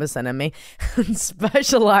the Jameson in me.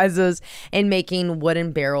 Specializes in making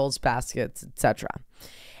wooden barrels, baskets, etc.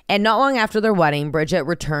 And not long after their wedding, Bridget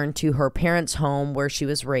returned to her parents' home where she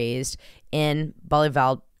was raised in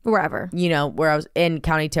Ballyval. Wherever. You know, where I was in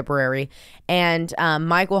County Tipperary. And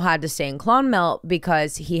Michael had to stay in Clonmel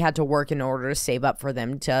because he had to work in order to save up for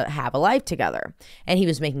them to have a life together. And he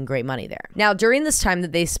was making great money there. Now, during this time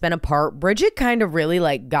that they spent apart, Bridget kind of really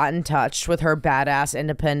like got in touch with her badass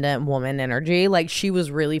independent woman energy. Like she was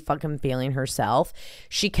really fucking feeling herself.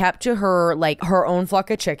 She kept to her like her own flock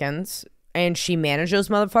of chickens and she managed those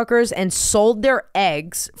motherfuckers and sold their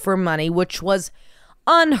eggs for money, which was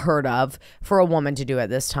unheard of for a woman to do at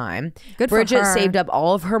this time. Good for Bridget her. saved up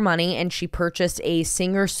all of her money and she purchased a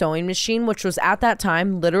Singer sewing machine, which was at that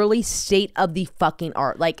time literally state of the fucking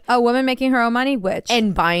art. Like a woman making her own money,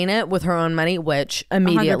 and buying it with her own money, which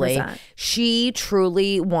immediately 100%. She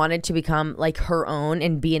truly wanted to become like her own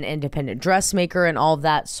and be an independent dressmaker and all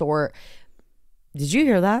that sort. Did you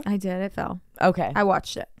hear that? I did. It fell. Okay. I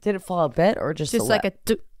watched it. Did it fall a bit or just like a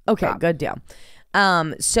okay, drop. good deal.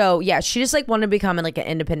 So yeah, she just like wanted to become like an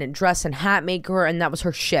independent dress and hat maker, and that was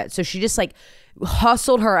her shit. So she just like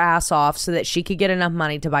hustled her ass off so that she could get enough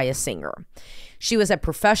money to buy a Singer. She was a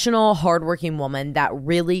professional, hardworking woman that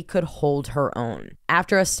really could hold her own.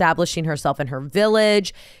 After establishing herself in her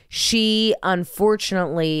village, she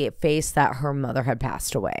unfortunately faced that her mother had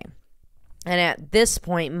passed away. And at this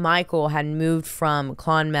point, Michael had moved from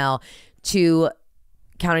Clonmel to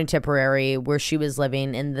County Tipperary, where she was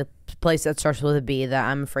living in the place that starts with a B that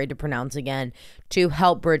I'm afraid to pronounce again, to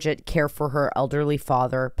help Bridget care for her elderly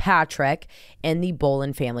father, Patrick, in the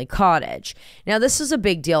Boland family cottage. Now, this is a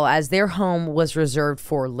big deal as their home was reserved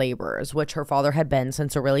for laborers, which her father had been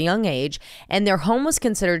since a really young age, and their home was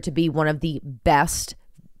considered to be one of the best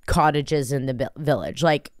cottages in the village,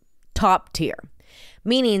 like top tier.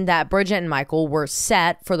 Meaning that Bridget and Michael were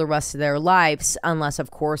set for the rest of their lives, unless, of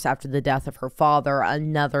course, after the death of her father,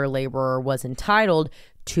 another laborer was entitled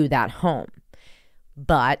to that home.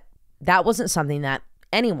 But that wasn't something that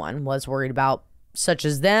anyone was worried about, such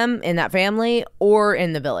as them in that family or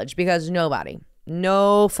in the village, because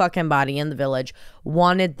no fucking body in the village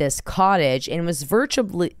wanted this cottage and was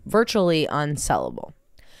virtually unsellable.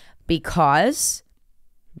 Because,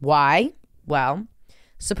 why? Well,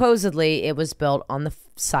 supposedly, it was built on the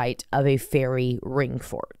site of a fairy ring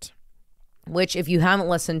fort, which if you haven't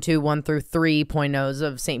listened to 1 through 3.0s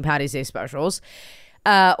of St. Paddy's Day specials,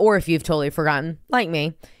 or if you've totally forgotten, like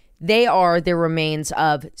me, they are the remains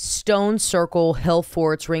of stone circle, hill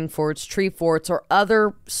forts, ring forts, tree forts, or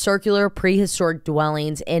other circular prehistoric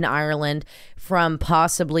dwellings in Ireland from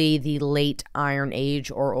possibly the late Iron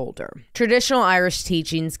Age or older. Traditional Irish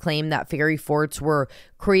teachings claim that fairy forts were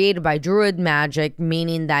created by druid magic,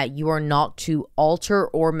 meaning that you are not to alter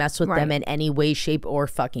or mess with them in any way, shape, or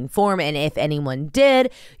fucking form. And if anyone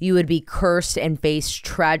did, you would be cursed and face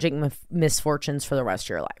tragic misfortunes for the rest of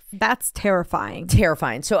your life. That's terrifying.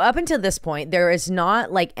 Terrifying. So up until this point, there is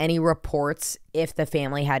not like any reports if the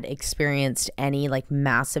family had experienced any like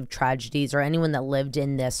massive tragedies or anyone that lived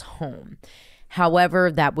in this home. However,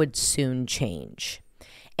 that would soon change.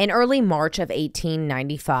 In early March of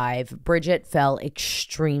 1895, Bridget fell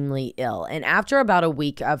extremely ill. And after about a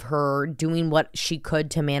week of her doing what she could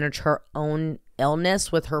to manage her own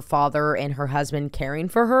illness with her father and her husband caring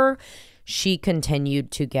for her, she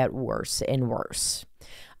continued to get worse and worse.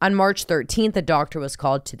 On March 13th, a doctor was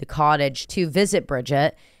called to the cottage to visit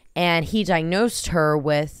Bridget, and he diagnosed her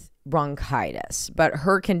with bronchitis, but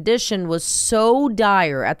her condition was so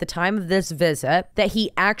dire at the time of this visit that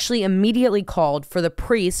he actually immediately called for the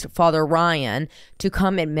priest, Father Ryan, to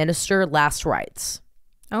come administer last rites.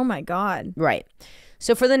 Oh my God. Right.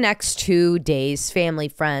 So for the next 2 days, family,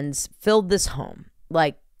 friends filled this home,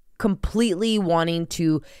 like completely wanting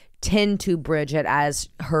to tend to Bridget as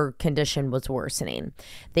her condition was worsening.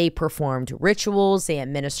 They performed rituals, they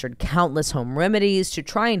administered countless home remedies to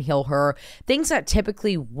try and heal her, things that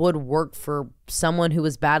typically would work for someone who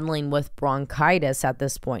was battling with bronchitis at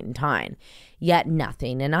this point in time. Yet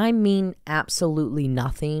nothing, and I mean absolutely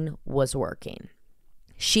nothing, was working.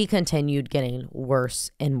 She continued getting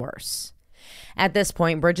worse and worse. At this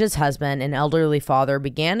point, Bridget's husband, an elderly father,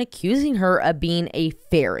 began accusing her of being a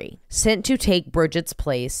fairy sent to take Bridget's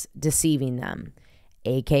place, deceiving them,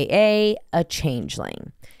 aka a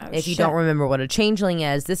changeling. If you don't remember what a changeling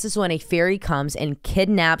is, this is when a fairy comes and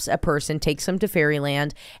kidnaps a person, takes them to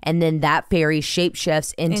fairyland, and then that fairy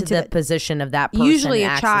shapeshifts into the position of that person. Usually and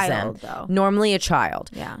a acts child, as them. though. Normally a child.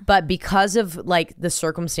 Yeah. But because of like the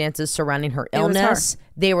circumstances surrounding her illness,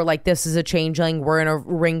 they were like, this is a changeling. We're in a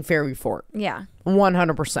ring fairy fort. Yeah.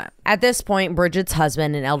 100%. At this point, Bridget's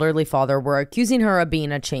husband and elderly father were accusing her of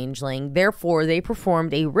being a changeling. Therefore, they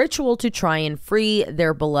performed a ritual to try and free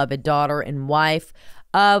their beloved daughter and wife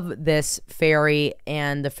of this fairy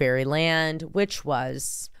and the fairyland, which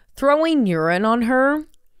was throwing urine on her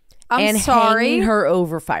hanging her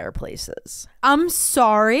over fireplaces. I'm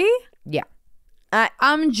sorry. Yeah.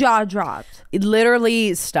 I'm jaw dropped.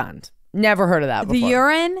 Literally stunned. Never heard of that before. The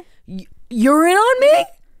urine? Urine on me?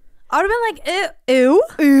 I would have been like, ew.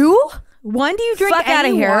 Ew. When do you drink Fuck outta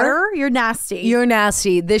any here. water? You're nasty. You're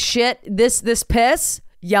nasty. This shit, this piss,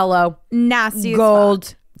 yellow. nasty Gold. as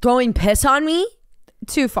fuck. Throwing piss on me?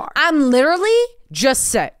 Too far. I'm literally just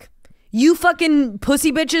sick. You fucking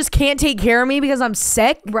pussy bitches can't take care of me because I'm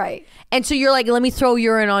sick. Right. And so you're like, let me throw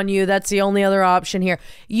urine on you. That's the only other option here.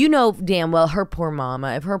 You know damn well her poor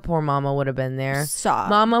mama, if her poor mama would have been there, Stop.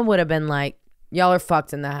 Mama would have been like, y'all are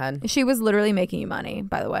fucked in the head. She was literally making you money,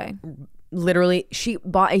 by the way. Literally, she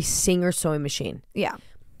bought a Singer sewing machine. Yeah.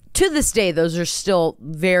 To this day, those are still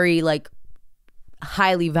very like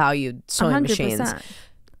highly valued sewing 100%. machines. I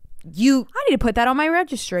need to put that on my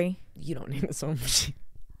registry. You don't need a sewing machine.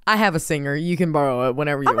 I have a Singer. You can borrow it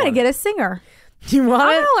whenever you want. I'm going to get a Singer. You want it?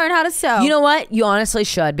 I'm going to learn how to sew. You know what? You honestly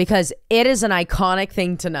should, because it is an iconic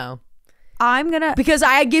thing to know. I'm going to. Because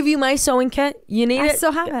I give you my sewing kit. You need it? I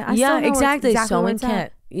still have it. I yeah, still know exactly. where Sewing it's at.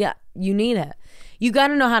 kit. Yeah, you need it. You got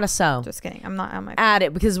to know how to sew. Just kidding. I'm not on my. Add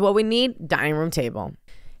it, because what we need, dining room table.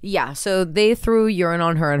 Yeah, so they threw urine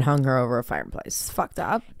on her and hung her over a fireplace. It's fucked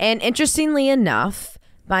up. And interestingly enough,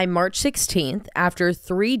 by March 16th, after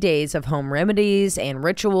 3 days of home remedies and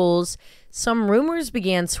rituals, some rumors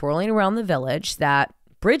began swirling around the village that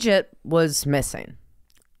Bridget was missing.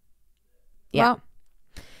 Yeah. Well,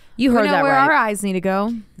 you heard that where right. our eyes need to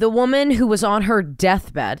go. The woman who was on her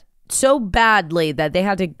deathbed so badly that they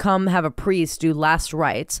had to come have a priest do last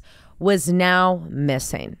rites was now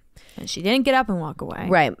missing. And she didn't get up and walk away.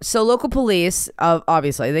 Right. So local police,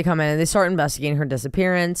 obviously, they come in and they start investigating her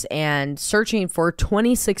disappearance and searching for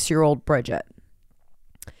 26-year-old Bridget.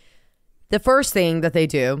 The first thing that they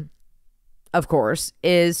do, of course,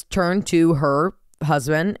 is turn to her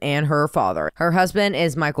husband and her father. Her husband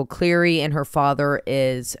is Michael Cleary and her father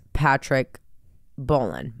is Patrick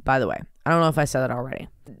Boland, by the way. I don't know if I said that already.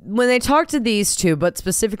 When they talked to these two, but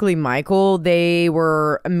specifically Michael, they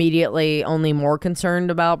were immediately only more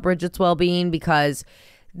concerned about Bridget's well-being, because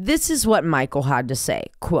this is what Michael had to say.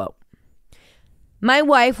 Quote, "My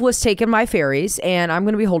wife was taken by fairies and I'm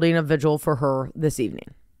going to be holding a vigil for her this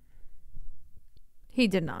evening." He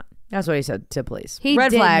did not. That's what he said to police. He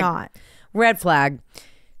Red did flag. not. Red flag.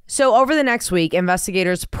 So over the next week,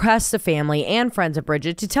 investigators pressed the family and friends of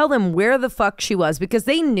Bridget to tell them where the fuck she was, because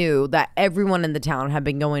they knew that everyone in the town had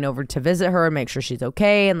been going over to visit her and make sure she's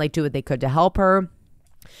okay and like do what they could to help her.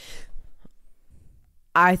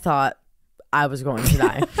 I thought I was going to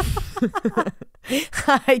die.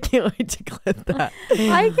 I can't wait to clip that.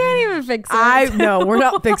 I can't even fix it. No, we're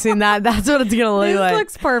not fixing that. That's what it's gonna look This like.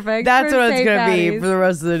 looks perfect. That's for what it's St. gonna be Patty's. for the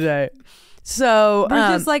rest of the day. So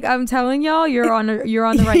Bridget's like, I'm telling y'all, you're on the right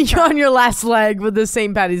you're track. on your last leg with the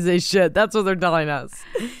St. Patty's Day shit. That's what they're telling us.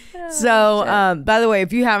 So, by the way,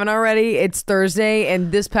 if you haven't already, it's Thursday,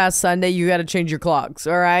 and this past Sunday, you got to change your clocks.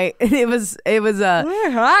 All right,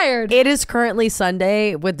 We're hired. It is currently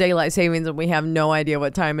Sunday with daylight savings, and we have no idea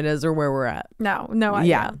what time it is or where we're at. No idea.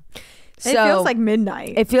 Yeah, It feels like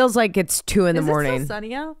midnight. It feels like it's 2 in the Is morning. it still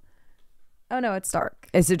sunny out? Oh no, it's dark.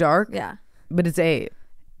 Is it dark? Yeah. But it's 8.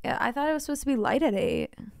 Yeah, I thought it was supposed to be light at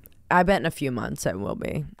 8. I bet in a few months it will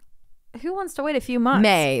be. Who wants to wait a few months?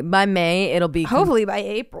 By May it'll be Hopefully by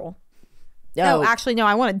April. Oh. No, actually, no.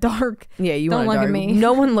 I want it dark. Yeah, you Don't want look dark. at me.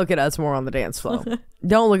 No one look at us more on the dance floor.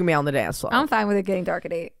 Don't look at me on the dance floor. I'm fine with it getting dark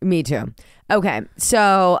at 8. Me too. Okay,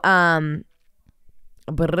 so where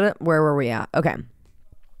were we at? Okay,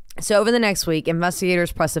 so over the next week,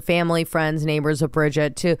 investigators pressed the family, friends, neighbors of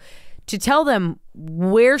Bridget to tell them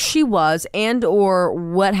where she was and or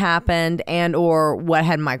what happened and or what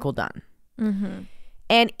had Michael done. Mm-hmm.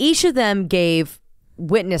 And each of them gave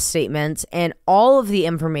witness statements and all of the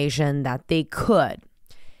information that they could.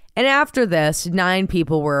 And after this, 9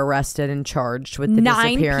 people were arrested and charged with the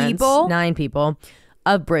disappearance. 9 people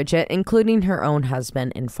of Bridget, including her own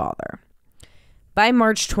husband and father. By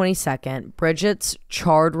March 22nd, Bridget's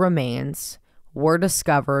charred remains were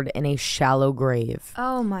discovered in a shallow grave.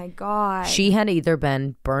 Oh my God. She had either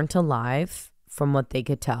been burnt alive, from what they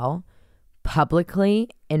could tell, publicly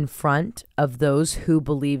in front of those who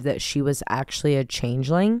believed that she was actually a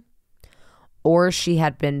changeling, or she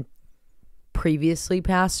had been previously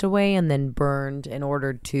passed away and then burned in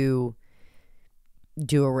order to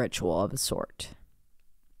do a ritual of a sort.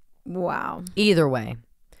 Wow. Either way,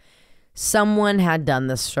 someone had done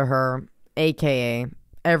this to her, aka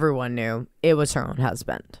everyone knew it was her own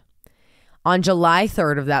husband. On July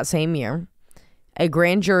 3rd of that same year, a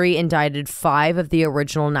grand jury indicted 5 of the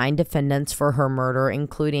original 9 defendants for her murder,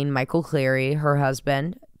 including Michael Cleary, her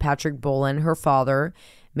husband, Patrick Boland, her father,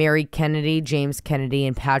 Mary Kennedy, James Kennedy,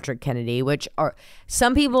 and Patrick Kennedy, which are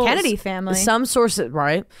some people Kennedy family. Some sources,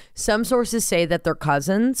 right? Some sources say that they're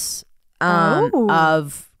cousins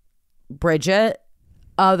of Bridget.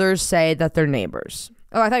 Others say that they're neighbors.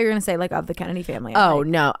 Oh, I thought you were going to say like of the Kennedy family.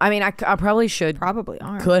 No. I mean, I probably should. Probably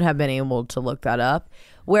are. Could have been able to look that up.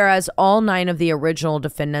 Whereas all 9 of the original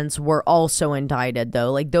defendants were also indicted,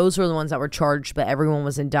 though. Like, those were the ones that were charged, but everyone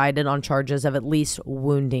was indicted on charges of at least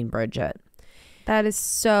wounding Bridget. That is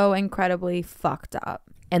so incredibly fucked up.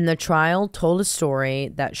 And the trial told a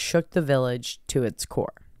story that shook the village to its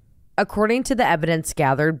core. According to the evidence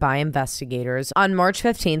gathered by investigators, on March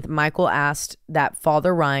 15th, Michael asked that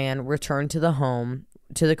Father Ryan return to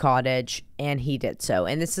the cottage, and he did so.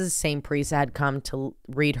 And this is the same priest that had come to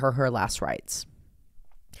read her last rites.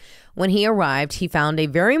 When he arrived, he found a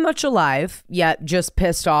very much alive, yet just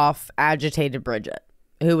pissed off, agitated Bridget,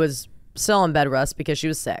 who was still on bed rest because she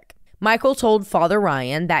was sick. Michael told Father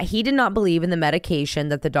Ryan that he did not believe in the medication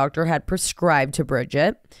that the doctor had prescribed to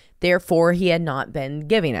Bridget. Therefore, he had not been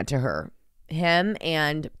giving it to her. Him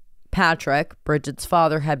and Patrick, Bridget's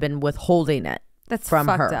father, had been withholding it from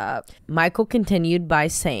her. That's fucked up. Michael continued by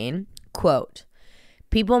saying, quote,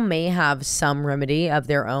 "People may have some remedy of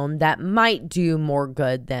their own that might do more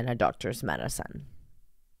good than a doctor's medicine."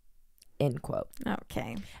 End quote.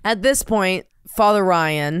 Okay. At this point, Father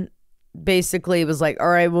Ryan basically was like, all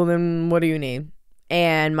right, well then what do you need?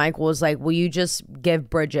 And Michael was like, will you just give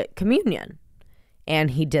Bridget communion?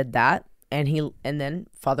 And he did that. And then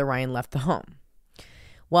Father Ryan left the home.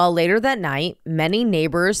 Well, later that night, many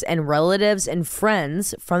neighbors and relatives and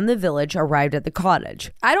friends from the village arrived at the cottage.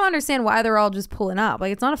 I don't understand why they're all just pulling up.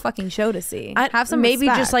 Like, it's not a fucking show to see. Have some maybe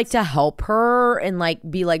respect. just like to help her and like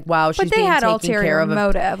be like, wow, she's being taken care of.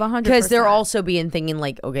 Motive, 100%. Because they're also being thinking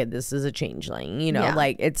like, okay, this is a changeling. You know,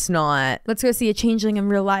 like it's not. Let's go see a changeling in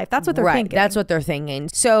real life. That's what they're thinking. That's what they're thinking.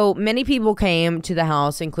 So many people came to the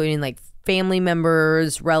house, including like family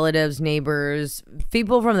members, relatives, neighbors,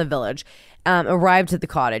 people from the village. Arrived at the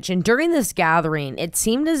cottage, and during this gathering it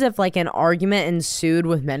seemed as if like an argument ensued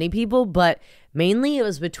with many people, but mainly it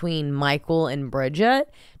was between Michael and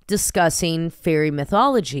Bridget discussing fairy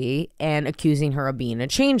mythology and accusing her of being a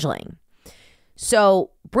changeling. So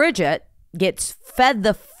Bridget gets fed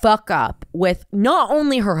the fuck up with not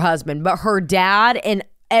only her husband but her dad and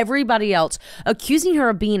everybody else accusing her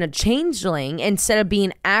of being a changeling instead of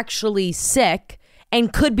being actually sick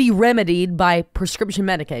and could be remedied by prescription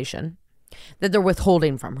medication that they're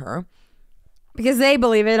withholding from her. Because they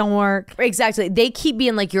believe it don't work. Exactly. They keep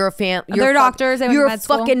being like, you're a fan. They're doctors. You're a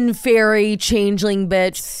fucking fairy changeling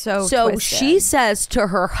bitch. So twisted. She says to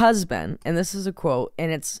her husband, and this is a quote,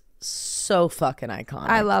 and it's so fucking iconic.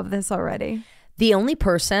 I love this already. The only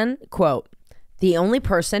person, quote, the only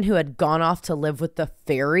person who had gone off to live with the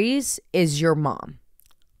fairies is your mom.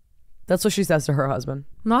 That's what she says to her husband.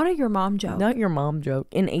 Not a your mom joke. Not your mom joke.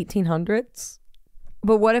 In 1800s.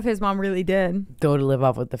 But what if his mom really did? Go to live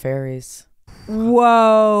off with the fairies.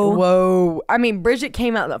 Whoa. I mean, Bridget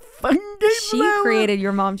came out of the fucking She created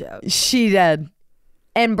your mom joke. She did.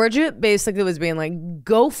 And Bridget basically was being like,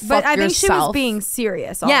 go fuck yourself. But I think she was being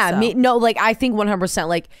serious also. Yeah, I think 100%.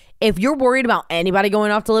 Like, if you're worried about anybody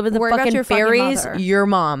going off to live with the fucking fairies, your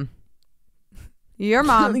mom. Your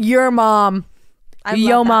mom. Your mom.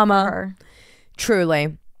 Yo mama. Her.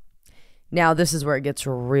 Truly. Now, this is where it gets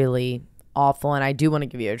really awful, and I do want to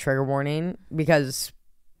give you a trigger warning because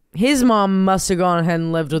his mom must have gone ahead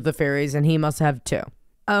and lived with the fairies, and he must have too.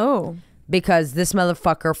 Oh. Because this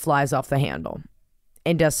motherfucker flies off the handle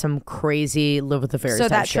and does some crazy live with the fairies. So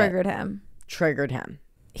that shit. Triggered him.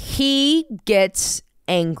 He gets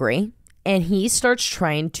angry, and he starts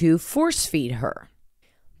trying to force feed her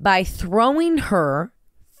by throwing her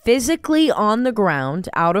physically on the ground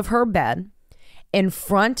out of her bed in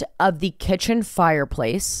front of the kitchen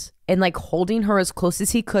fireplace and like holding her as close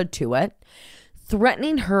as he could to it,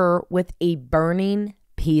 threatening her with a burning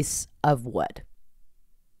piece of wood.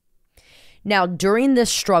 Now, during this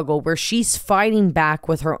struggle where she's fighting back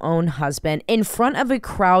with her own husband in front of a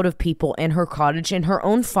crowd of people in her cottage and her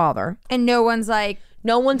own father. And no one's stopping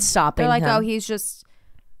him. They're like, oh,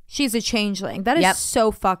 she's a changeling. That is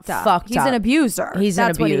so fucked up. He's an abuser. He's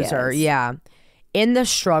an abuser, yeah. In the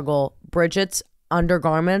struggle, Bridget's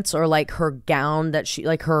undergarments or like her gown that she,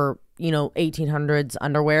 like her, 1800s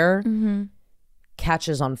underwear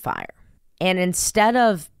catches on fire. And instead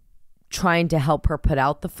of trying to help her put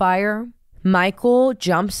out the fire, Michael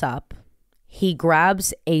jumps up, he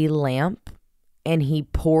grabs a lamp, and he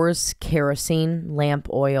pours kerosene lamp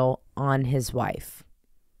oil on his wife.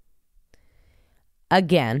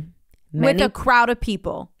 Again, with a crowd of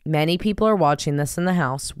people. Many people are watching this in the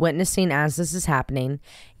house, witnessing as this is happening,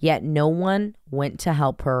 yet no one went to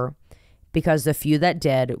help her because the few that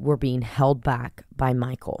did were being held back by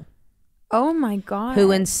Michael. Oh my God.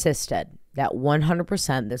 Who insisted that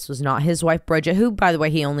 100% this was not his wife, Bridget, who, by the way,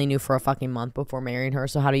 he only knew for a fucking month before marrying her.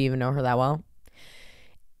 So how do you even know her that well?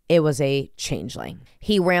 It was a changeling.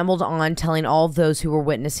 He rambled on, telling all of those who were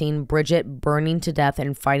witnessing Bridget burning to death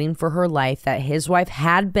and fighting for her life that his wife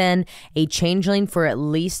had been a changeling for at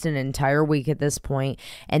least an entire week at this point,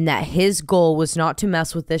 and that his goal was not to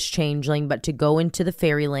mess with this changeling, but to go into the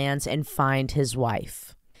fairylands and find his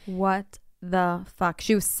wife. What the fuck?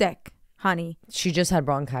 She was sick, honey. She just had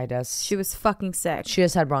bronchitis. She was fucking sick. She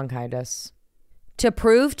just had bronchitis. To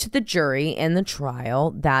prove to the jury in the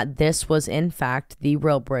trial that this was in fact the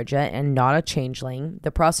real Bridget and not a changeling,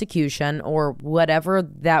 the prosecution, or whatever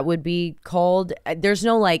that would be called, there's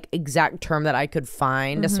no like exact term that I could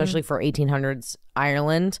find, especially for 1800s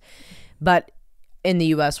Ireland, but in the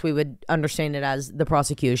US we would understand it as the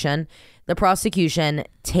prosecution. The prosecution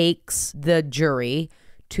takes the jury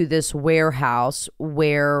to this warehouse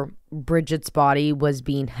where Bridget's body was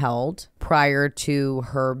being held prior to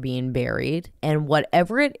her being buried. And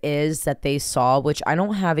whatever it is that they saw, which I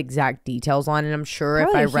don't have exact details on, and I'm sure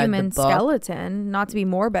probably if I read the book, skeleton, not to be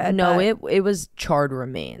morbid. No, it was charred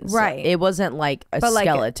remains. Right. It wasn't like a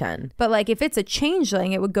skeleton. But like if it's a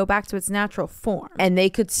changeling, it would go back to its natural form. And they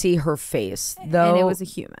could see her face, though. And it was a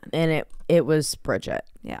human. And it was Bridget.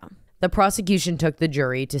 Yeah. The prosecution took the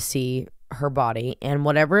jury to see her body, and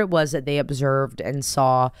whatever it was that they observed and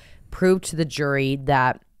saw proved to the jury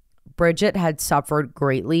that Bridget had suffered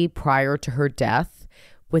greatly prior to her death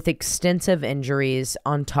with extensive injuries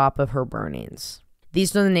on top of her burnings.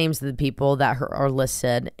 These are the names of the people that are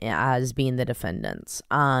listed as being the defendants.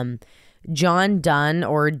 John Dunn,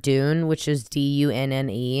 or Dune, which is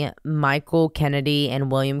Dunne, Michael Kennedy,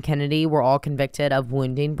 and William Kennedy were all convicted of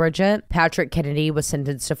wounding Bridget. Patrick Kennedy was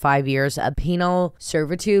sentenced to 5 years of penal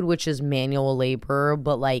servitude, which is manual labor,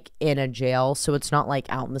 but like in a jail, so it's not like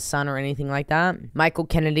out in the sun or anything like that. Michael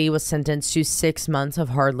Kennedy was sentenced to 6 months of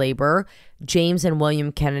hard labor. James and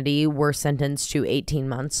William Kennedy were sentenced to 18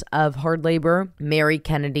 months of hard labor. Mary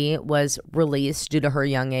Kennedy was released due to her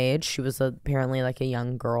young age. She was apparently like a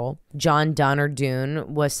young girl. John Dunn, or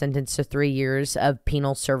Dune, was sentenced to 3 years of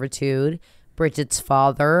penal servitude. Bridget's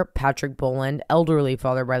father, Patrick Boland, elderly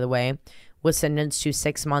father, by the way, was sentenced to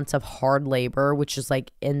 6 months of hard labor, which is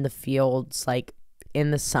like in the fields, like in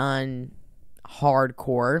the sun,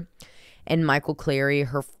 hardcore. And Michael Cleary,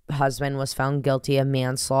 her husband, was found guilty of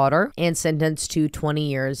manslaughter and sentenced to 20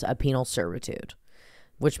 years of penal servitude,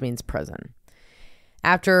 which means prison.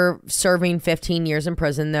 After serving 15 years in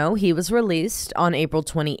prison, though, he was released on April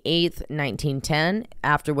 28th, 1910,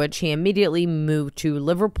 after which he immediately moved to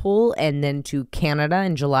Liverpool and then to Canada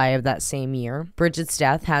in July of that same year. Bridget's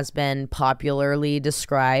death has been popularly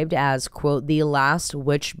described as, quote, the last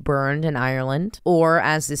witch burned in Ireland, or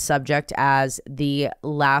as the subject as the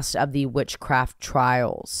last of the witchcraft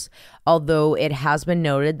trials. Although it has been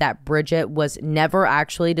noted that Bridget was never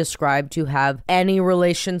actually described to have any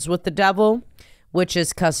relations with the devil, which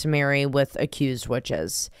is customary with accused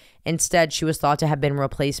witches. Instead, she was thought to have been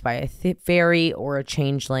replaced by a fairy or a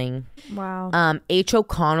changeling. Wow. H.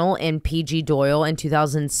 O'Connell and P.G. Doyle in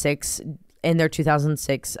their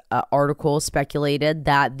 2006 article speculated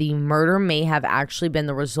that the murder may have actually been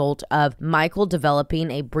the result of Michael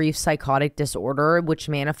developing a brief psychotic disorder, which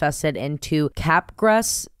manifested into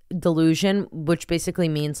Capgras delusion, which basically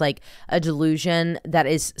means like a delusion that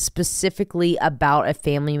is specifically about a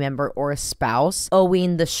family member or a spouse,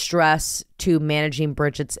 owing the stress to managing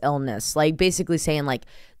Bridget's illness. Like basically saying like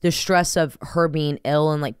the stress of her being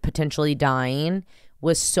ill and like potentially dying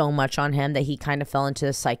was so much on him that he kind of fell into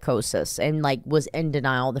a psychosis and like was in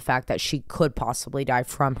denial of the fact that she could possibly die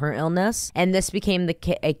from her illness. And this became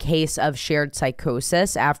a case of shared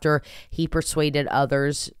psychosis after he persuaded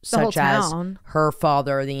others, such as her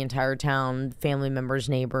father, the entire town, family members,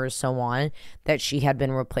 neighbors, so on, that she had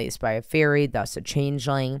been replaced by a fairy, thus a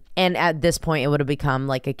changeling. And at this point, it would have become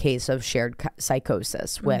like a case of shared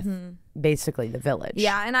psychosis with basically the village.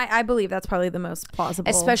 Yeah, and I believe that's probably the most plausible,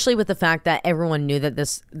 especially with the fact that everyone knew that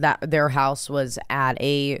that their house was at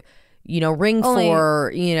a ring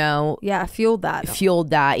for fueled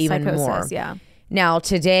that even psychosis, more. Yeah. Now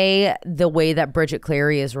today, the way that Bridget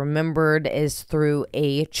Cleary is remembered is through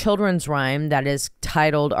a children's rhyme that is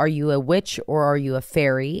titled "Are You a Witch or Are You a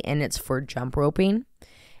Fairy?" and it's for jump roping.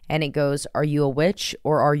 And it goes, "Are you a witch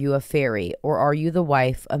or are you a fairy, or are you the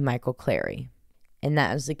wife of Michael Cleary?" And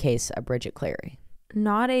that is the case of Bridget Cleary.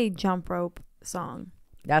 Not a jump rope song.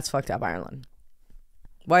 That's fucked up, Ireland.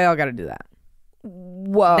 Why y'all gotta do that?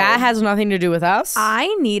 Whoa. That has nothing to do with us.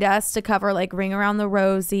 I need us to cover like Ring Around the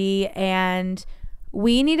Rosie and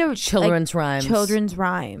We need a children's rhymes. Children's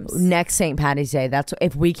rhymes. Next St. Patty's Day. That's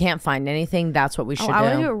if we can't find anything, that's what we should do. I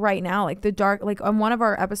want to do it right now. Like the dark, like on one of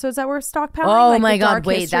our episodes that we're stockpiling. Oh like my God!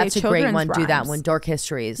 Wait, that's a great one. Rhymes. Do that one. Dark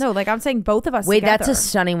Histories. No, like I'm saying, both of us. Wait, together. that's a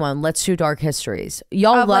stunning one. Let's do Dark Histories.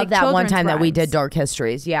 Y'all love like that one time rhymes. that we did Dark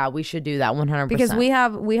Histories. Yeah, we should do that 100%. Because we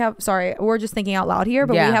have. Sorry, we're just thinking out loud here,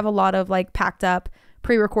 but we have a lot of like packed up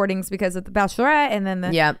pre-recordings because of the Bachelorette and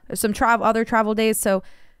then some other travel days. So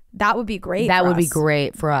that would be great. That would be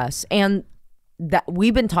great for us. And that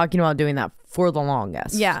we've been talking about doing that for the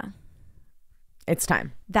longest. Yeah. It's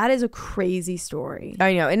time. That is a crazy story.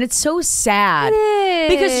 I know. And it's so sad. It is.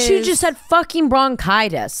 Because she just had fucking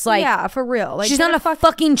bronchitis. Like, yeah, for real. Like, she's not a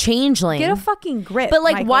fucking changeling. Get a fucking grip. But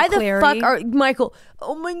like, Michael why Cleary. the fuck are Michael?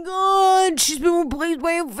 Oh my God, she's been replaced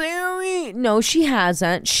by a fairy. No, she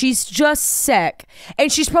hasn't. She's just sick,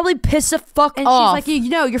 and she's probably pissed the fuck off. And she's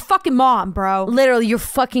like, your fucking mom, bro. Literally, your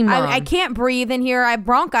fucking mom. I can't breathe in here. I have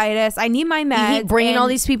bronchitis. I need my meds. You keep bringing all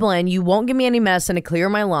these people in. You won't give me any medicine to clear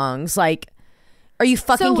my lungs. Like, are you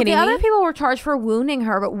fucking kidding me? So the other people were charged for wounding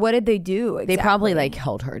her, but what did they do exactly? They probably like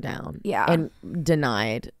held her down. Yeah. And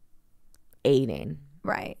denied aiding.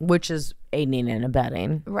 Right. Which is aiding and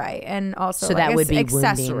abetting. Right. And also so that would be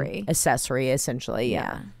accessory. Wounding. Accessory, essentially.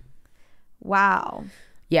 Yeah. Wow.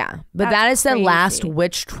 Yeah. But that is the last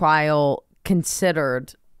witch trial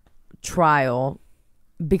considered trial.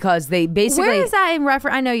 Because they basically... Where is that in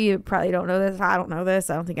reference? I know you probably don't know this. I don't know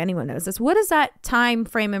this. I don't think anyone knows this. What is that time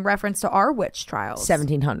frame in reference to our witch trials?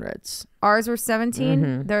 1700s. Ours were 17?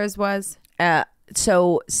 Mm-hmm. Theirs was?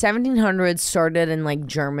 So 1700s started in like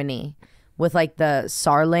Germany with like the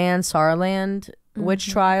Saarland witch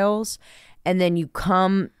trials. And then you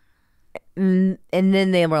come... And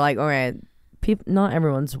then they were like, all right... not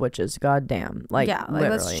everyone's witches. Goddamn, like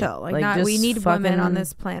let's chill. Like we need women on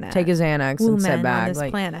this planet. Take a Xanax and sit back. On this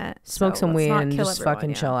like planet. Smoke some weed and just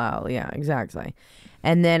fucking chill out. Yeah, exactly.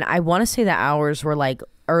 And then I want to say that ours were like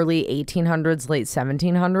early 1800s, late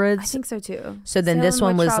 1700s. I think so too. So then this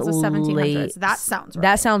one was late. That sounds right.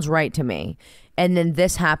 That sounds right to me. And then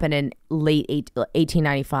this happened in late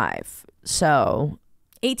 1895. So.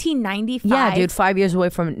 1895. Yeah, dude, 5 years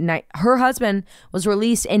away from her husband was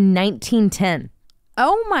released in 1910.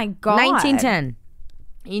 Oh my God. 1910.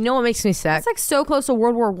 You know what makes me sick? It's like so close to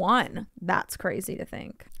World War I. That's crazy to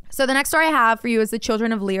think. So the next story I have for you is the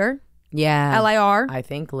Children of Lir. Yeah. Lir. I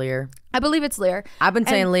think Lir. I believe it's Lir. I've been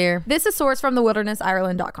saying Lir. This is sourced from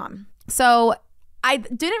thewildernessireland.com. So I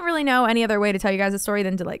didn't really know any other way to tell you guys a story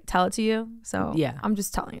than to like tell it to you. So yeah, I'm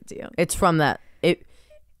just telling it to you. It's from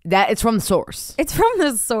it's from the source. It's from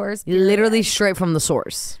the source. Literally straight from the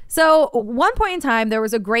source. So one point in time, there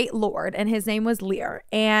was a great lord and his name was Lir.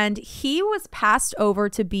 And he was passed over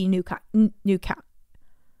to be new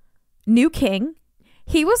king.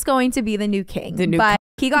 He was going to be the new king. But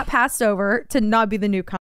he got passed over to not be the new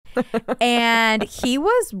king. And he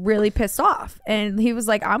was really pissed off. And he was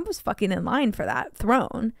like, I was fucking in line for that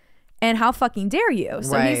throne. And how fucking dare you?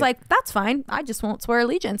 So he's like, that's fine. I just won't swear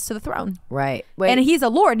allegiance to the throne. Right. And he's a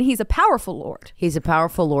lord and he's a powerful lord. He's a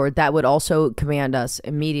powerful lord that would also command us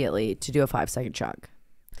immediately to do a 5-second chug.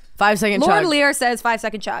 5-second chug. Lord Lir says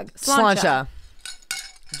 5-second chug. Slancha.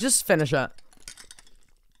 Just finish it.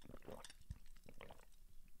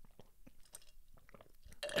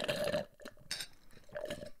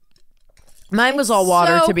 Mine was all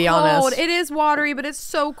water, to be honest. It is watery, but it's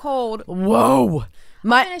so cold. Whoa.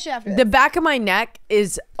 I'll finish after the back of my neck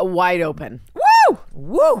is wide open. Woo!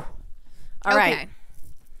 Woo! All right.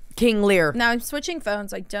 King Lir. Now I'm switching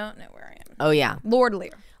phones. I don't know where I am. Oh, yeah. Lord Lir.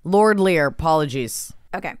 Lord Lir. Apologies.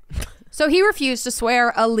 Okay. So he refused to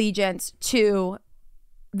swear allegiance to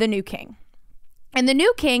the new king. And the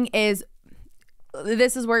new king is,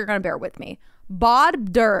 this is where you're going to bear with me,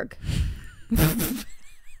 Bod Durg.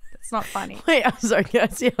 It's not funny. Wait, I'm sorry. Can I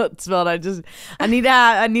see how it's spelled? I need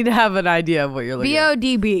to have an idea of what you're looking at.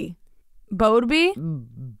 BODB. Bodby?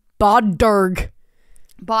 Bodurg.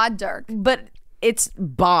 Bodurg. But it's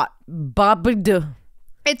Babada.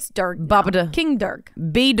 It's Durg. Babada. King Durg.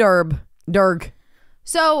 B-Durb. Durg.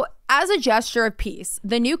 So, as a gesture of peace,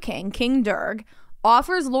 the new king, King Durg,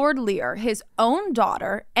 offers Lord Lir his own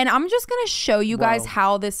daughter. And I'm just going to show you guys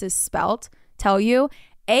how this is spelt. Tell you.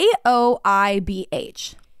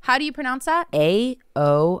 Aoibh. How do you pronounce that?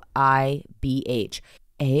 Aoibh.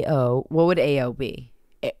 A-O. What would A-O be?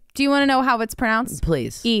 Do you want to know how it's pronounced?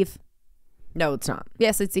 Please. Eve. No, it's not.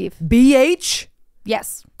 Yes, it's Eve. B-H?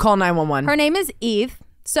 Yes. Call 911. Her name is Eve.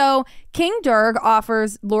 So King Durg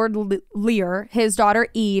offers Lord Lir his daughter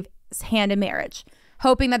Eve's hand in marriage,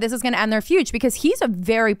 hoping that this is going to end their feud because he's a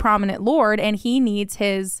very prominent lord and he needs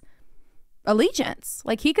his allegiance.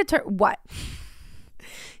 Like he could turn... What?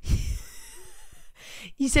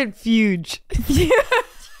 You said fuge.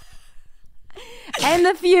 And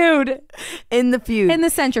the feud. In the feud. In the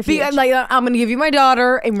centrifuge. Like, I'm going to give you my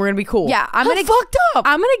daughter and we're going to be cool. Yeah. Fucked up.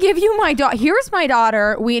 I'm going to give you my daughter. Here's my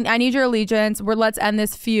daughter. I need your allegiance. Let's end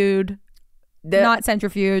this feud. Not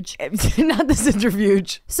centrifuge. Not the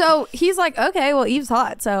centrifuge. So he's like, okay, well, Eve's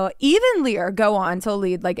hot. So Eve and Lir go on to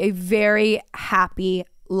lead like a very happy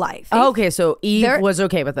life. Okay, so Eve was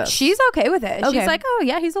okay with this. She's okay with it. Okay. She's like, oh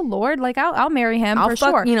yeah, he's a lord. Like I'll marry him for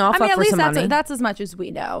sure. I'll fuck at for least some money. that's as much as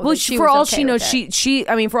we know. Well, she for was all okay she knows, with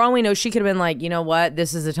it. for all we know, she could have been like, you know what,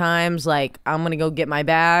 this is the times. Like, I'm gonna go get my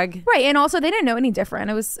bag. Right, and also they didn't know any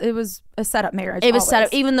different. It was a setup marriage. It was set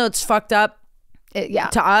up, even though it's fucked up.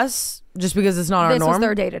 To us, just because it's not our norm. This was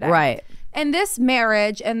their day to day. Right. And this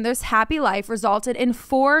marriage and this happy life resulted in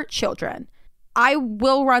 4 children. I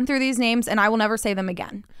will run through these names and I will never say them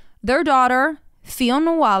again. Their daughter,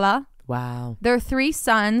 Fionnuala. Wow. Their 3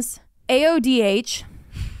 sons, Aodh.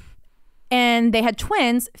 And they had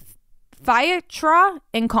twins, Fiatra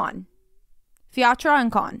and Con. Fiatra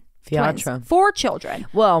and Con. Fiatra. Twins. 4 children.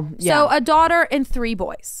 Well, yeah. So a daughter and 3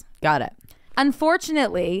 boys. Got it.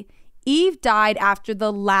 Unfortunately, Eve died after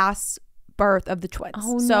the last birth of the twins.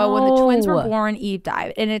 Oh, so when the twins were no. born, Eve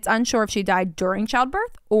died. And it's unsure if she died during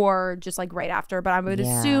childbirth or just like right after, but I would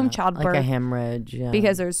assume childbirth. Like a hemorrhage, yeah.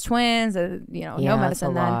 Because there's twins and, no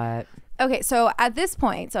medicine then. Lot. Okay, so at this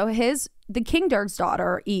point, the King Durg's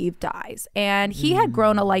daughter, Eve, dies. And he had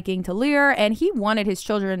grown a liking to Lir, and he wanted his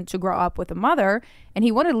children to grow up with a mother, and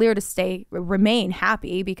he wanted Lir to remain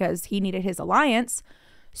happy because he needed his alliance.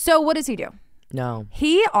 So what does he do? No.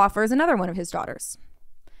 He offers another one of his daughters.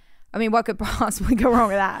 I mean, what could possibly go wrong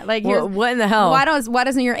with that? Like, what in the hell? Why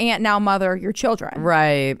doesn't your aunt now mother your children?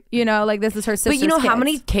 Right. Like this is her sister's But how kids.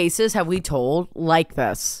 many cases have we told like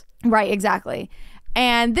this? Right, exactly.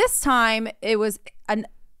 And this time it was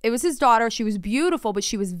his daughter. She was beautiful, but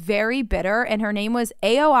she was very bitter, and her name was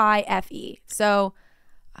Aoife. So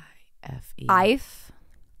I-F-E. Ife.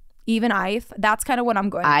 Even Ife. That's kind of what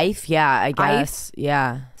I'm going with. Ife, yeah, I guess. Ife?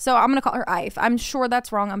 Yeah. So I'm going to call her Ife. I'm sure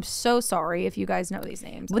that's wrong. I'm so sorry if you guys know these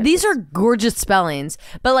names. Well, these are gorgeous spellings.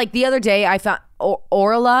 But like the other day I found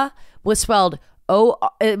Orla was spelled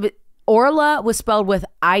Orla was spelled with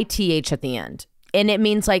ITH at the end. And it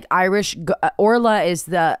means like Irish. Orla is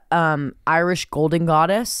the Irish golden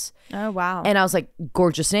goddess. Oh, wow. And I was like,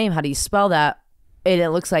 gorgeous name. How do you spell that? And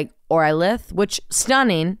it looks like Orilith, which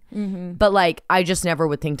stunning, but like I just never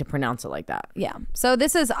would think to pronounce it like that. Yeah. So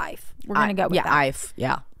this is Ife. We're gonna go with that. Ife.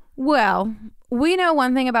 Yeah. Well, we know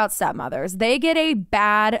one thing about stepmothers. They get a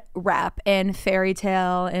bad rep in fairy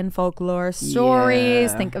tale and folklore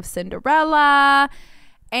stories. Yeah. Think of Cinderella.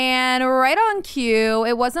 And right on cue,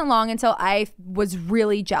 it wasn't long until I was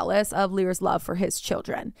really jealous of Lir's love for his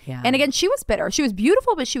children. Yeah. And again, she was bitter. She was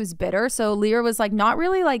beautiful, but she was bitter. So Lir was like not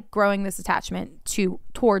really like growing this attachment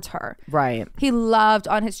towards her. Right. He loved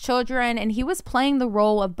on his children, and he was playing the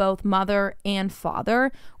role of both mother and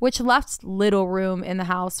father, which left little room in the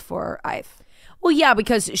house for Ife. Well, yeah,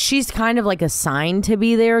 because she's kind of like assigned to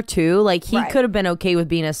be there too. Like he could have been okay with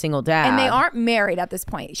being a single dad. And they aren't married at this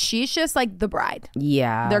point. She's just like the bride.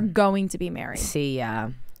 Yeah. They're going to be married. See, yeah.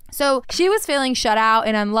 So she was feeling shut out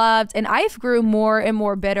and unloved, and Ife grew more and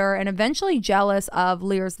more bitter and eventually jealous of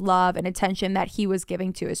Lir's love and attention that he was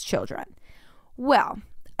giving to his children. Well,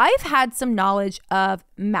 Ife had some knowledge of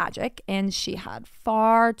magic, and she had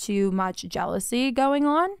far too much jealousy going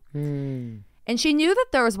on. And she knew that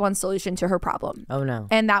there was one solution to her problem. Oh, no.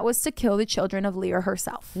 And that was to kill the children of Lir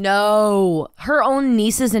herself. No. Her own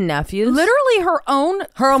nieces and nephews? Literally her own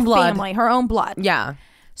blood. family, her own blood. Yeah.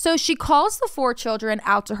 So she calls the 4 children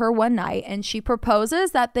out to her one night, and she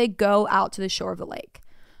proposes that they go out to the shore of the lake.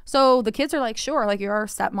 So the kids are like, sure, like you're our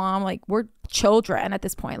stepmom. Like we're children at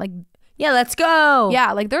this point. Like, yeah, let's go.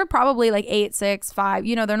 Yeah, like they're probably like 8, 6, 5.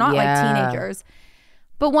 They're not like teenagers.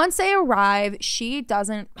 But once they arrive, she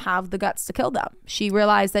doesn't have the guts to kill them. She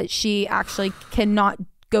realized that she actually cannot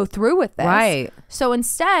go through with this. Right. So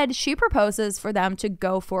instead, she proposes for them to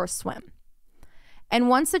go for a swim. And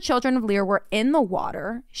once the children of Lir were in the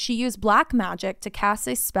water, she used black magic to cast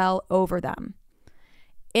a spell over them.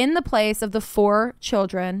 In the place of the 4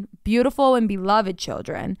 children, beautiful and beloved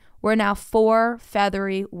children, were now 4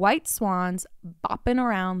 feathery white swans bopping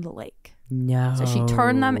around the lake. No. So she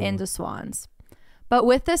turned them into swans. But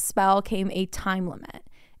with this spell came a time limit,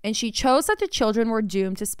 and she chose that the children were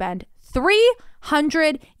doomed to spend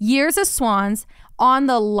 300 years as swans on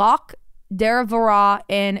the Loch Dervara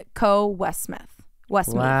in Westmeath.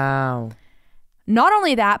 Wow. Not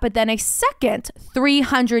only that, but then a second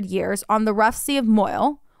 300 years on the rough sea of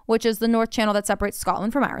Moyle, which is the North Channel that separates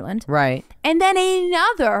Scotland from Ireland. Right. And then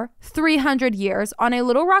another 300 years on a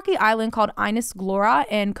little rocky island called Ines Glora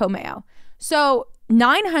in Comeo. So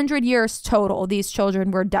 900 years total, these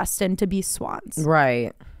children were destined to be swans.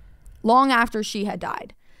 Right. Long after she had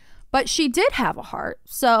died. But she did have a heart.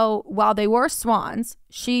 So while they were swans,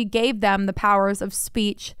 she gave them the powers of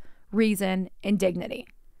speech, reason, and dignity.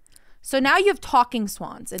 So now you have talking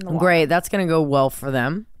swans in the water. Great. That's going to go well for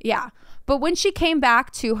them. Yeah. But when she came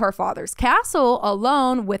back to her father's castle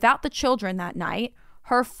alone without the children that night,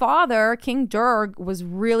 her father, King Durg, was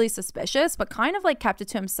really suspicious, but kind of like kept it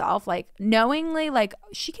to himself, like knowingly, like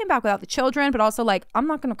she came back without the children, but also like, I'm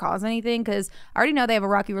not going to cause anything because I already know they have a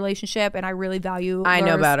rocky relationship and I really value I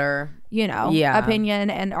know about her, opinion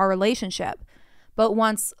and our relationship. But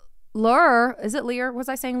once Lir, is it Lir? Was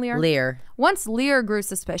I saying Lir? Lir. Once Lir grew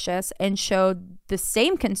suspicious and showed the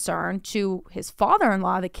same concern to his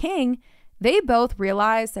father-in-law, the king, they both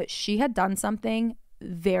realized that she had done something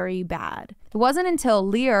very bad. It wasn't until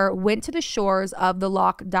Lir went to the shores of the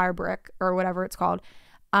Loch Dirbrick, or whatever it's called,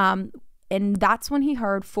 and that's when he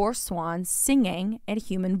heard 4 swans singing in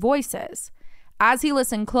human voices. As he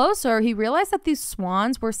listened closer, he realized that these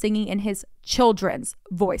swans were singing in his children's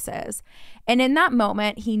voices. And in that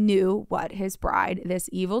moment, he knew what his bride, this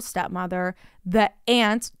evil stepmother, the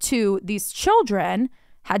aunt to these children,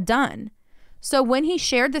 had done. So when he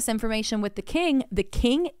shared this information with the king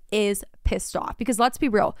is pissed off because let's be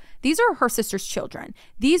real, these are her sister's children.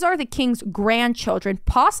 These are the king's grandchildren,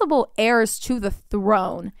 possible heirs to the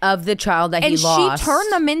throne of the child that he lost. And she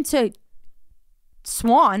turned them into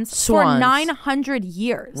swans for 900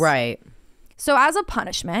 years. Right. So as a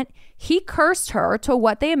punishment, he cursed her to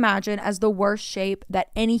what they imagine as the worst shape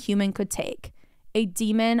that any human could take, a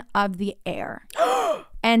demon of the air.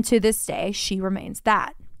 And to this day, she remains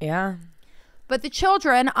that. Yeah. But the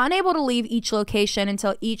children, unable to leave each location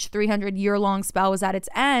until each 300-year-long spell was at its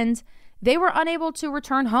end, they were unable to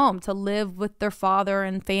return home to live with their father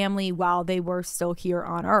and family while they were still here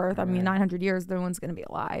on Earth. I mean, 900 years, no one's going to be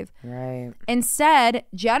alive. Right. Instead,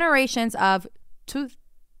 generations of Tooth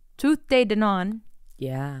de Danann.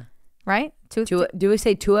 Yeah. Right? Do we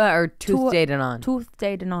say Tua or Tooth de Danann? Tooth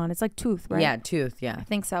de Danann. It's like tooth, right? Yeah, tooth, yeah. I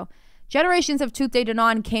think so. Generations of Tooth de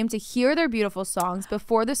Danann came to hear their beautiful songs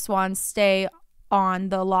before the swans' stay on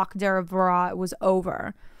the Loch Derivra was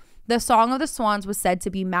over. The Song of the Swans was said to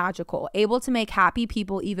be magical, able to make happy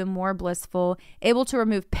people even more blissful, able to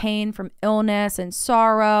remove pain from illness and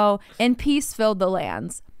sorrow, and peace filled the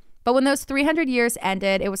lands. But when those 300 years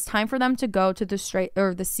ended, it was time for them to go to the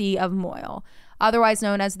Sea of Moyle, otherwise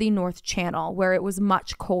known as the North Channel, where it was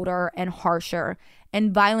much colder and harsher,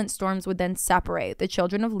 and violent storms would then separate the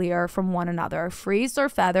children of Lir from one another, freeze their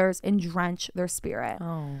feathers, and drench their spirit.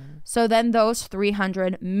 Oh. So then those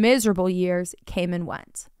 300 miserable years came and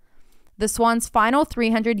went. The swans' final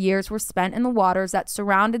 300 years were spent in the waters that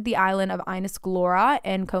surrounded the island of Ines Glora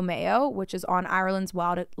in Comeo, which is on Ireland's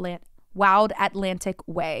wild Atlantic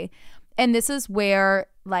Way. And this is where,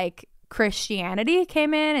 like, Christianity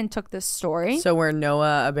came in and took this story. So where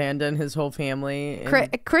Noah abandoned his whole family.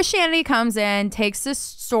 Christianity comes in, takes this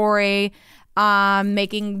story,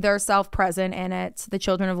 making their self present in it, the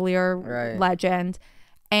Children of Lir legend.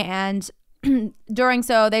 And during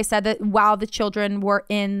so, they said that while the children were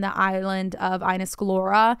in the island of Ines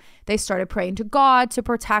Glora, they started praying to God to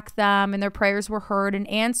protect them, and their prayers were heard and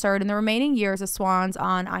answered. And the remaining years of swans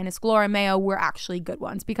on Ines Glora and Mayo were actually good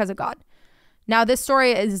ones because of God. Now, this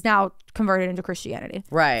story is now converted into Christianity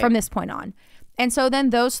from this point on. And so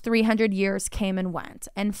then those 300 years came and went.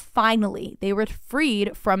 And finally, they were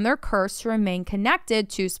freed from their curse to remain connected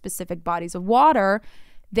to specific bodies of water.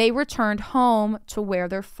 They returned home to where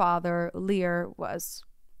their father, Lir, was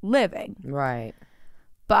living. Right.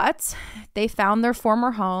 But they found their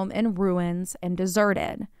former home in ruins and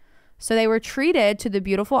deserted. So they were treated to the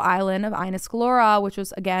beautiful island of Ines Glora, which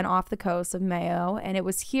was, again, off the coast of Mayo. And it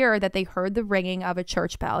was here that they heard the ringing of a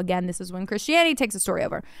church bell. Again, this is when Christianity takes the story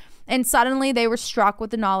over. And suddenly they were struck with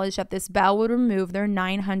the knowledge that this bell would remove their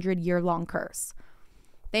 900-year-long curse.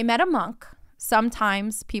 They met a monk.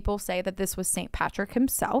 Sometimes people say that this was St. Patrick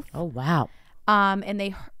himself. Oh, wow.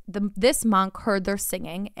 And this monk heard their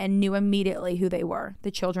singing and knew immediately who they were, the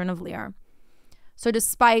Children of Lir. So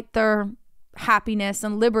despite their happiness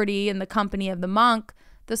and liberty in the company of the monk,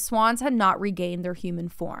 the swans had not regained their human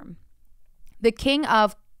form. The king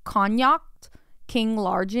of Connacht, King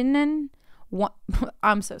Larginen,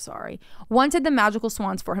 wanted the magical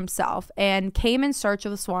swans for himself and came in search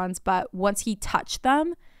of the swans, but once he touched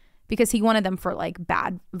them, because he wanted them for like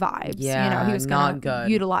bad vibes. Yeah, he was gonna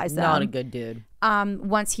utilize them. Not a good dude.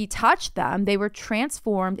 Once he touched them, they were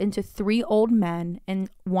transformed into 3 old men and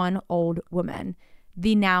 1 old woman,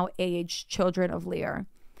 the now aged children of Lir.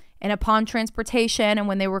 And upon transportation and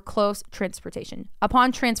when they were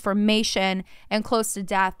upon transformation and close to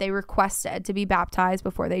death, they requested to be baptized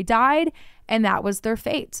before they died. And that was their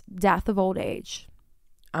fate, death of old age.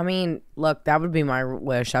 I mean, look, that would be my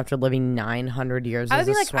wish after living 900 years as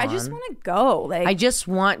a swan. I would be like, I just want to go. Like, I just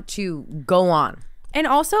want to go on. And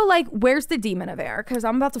also, like, where's the demon of air? Because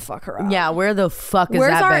I'm about to fuck her up. Yeah, where the fuck is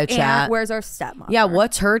that bitch at? Where's our stepmother? Yeah,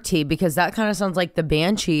 what's her tea? Because that kind of sounds like the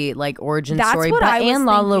Banshee, like, origin That's story. What I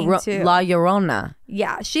was thinking too. La Llorona.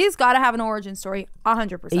 Yeah, she's got to have an origin story,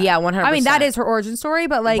 100%. Yeah, 100%. I mean, that is her origin story,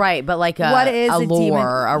 but like... Right, but like what is a lore demon?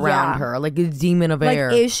 around her. Like a demon of air.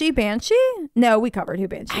 Like, is she Banshee? No, we covered who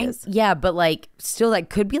Banshee is. Yeah, but like, still, like,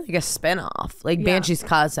 could be like a spinoff. Like, Banshee's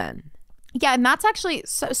cousin. Yeah, and that's actually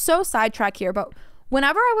so sidetrack here, but...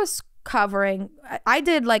 Whenever I was covering, I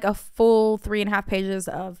did like a full 3.5 pages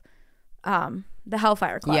of the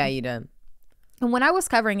Hellfire Club. Yeah, you did. And when I was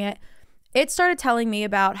covering it, it started telling me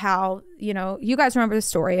about how, you guys remember the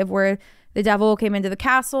story of where the devil came into the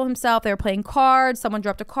castle himself. They were playing cards. Someone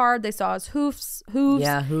dropped a card. They saw his hooves.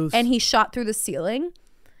 Yeah, hooves. And he shot through the ceiling.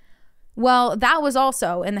 Well, that was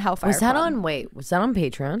also in the Hellfire Club. Was that on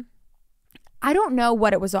Patreon? I don't know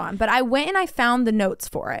what it was on, but I went and I found the notes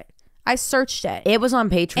for it. I searched it. It was on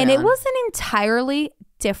Patreon. And it was an entirely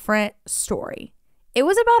different story. It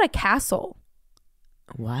was about a castle.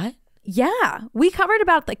 What? Yeah. We covered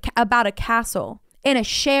about a castle and a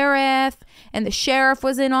sheriff, and the sheriff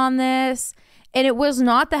was in on this, and it was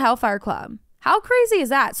not the Hellfire Club. How crazy is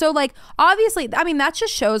that? So, like, obviously, I mean, that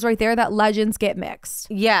just shows right there that legends get mixed.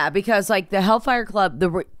 Yeah, because, like, the Hellfire Club,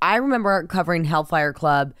 I remember covering Hellfire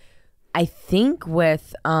Club, I think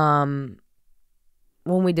with...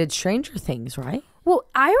 when we did Stranger Things, right? Well,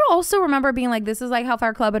 I also remember being like, this is like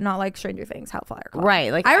Hellfire Club, but not like Stranger Things Hellfire Club.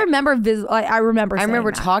 Right. Like I remember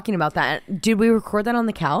talking about that. Did we record that on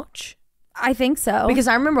the couch? I think so. Because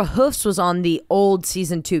I remember Hoofs was on the old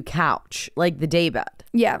season 2 couch, like the daybed.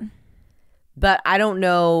 Yeah. But I don't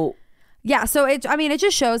know. Yeah, so it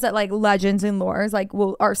just shows that like legends and lores like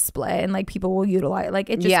are split and like people will utilize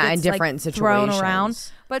like it just gets, in different like, situations thrown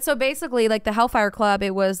around. But so basically like the Hellfire Club,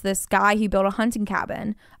 it was this guy, he built a hunting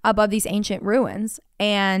cabin above these ancient ruins,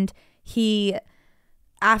 and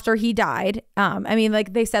after he died,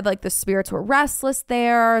 like they said like the spirits were restless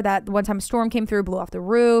there, that one time a storm came through, blew off the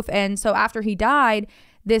roof, and so after he died,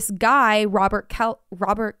 this guy, Robert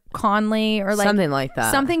Conley, or like something like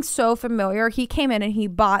that, something so familiar, he came in and he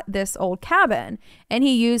bought this old cabin and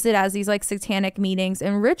he used it as these like satanic meetings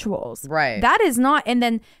and rituals. Right. That is not, and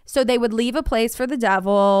then so they would leave a place for the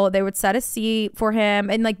devil, they would set a seat for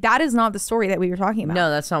him, and like that is not the story that we were talking about.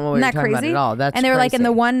 No, that's not what we were talking about at all. That's and they were crazy. Like, in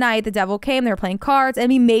the one night the devil came, they were playing cards. I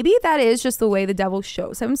mean, maybe that is just the way the devil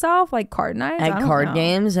shows himself, like card nights at card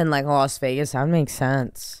games in like Las Vegas. That would make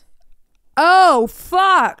sense. Oh,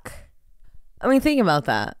 fuck. I mean, think about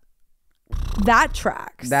that. That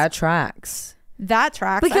tracks. Because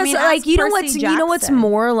you know what's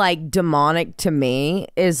more like demonic to me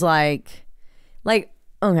is like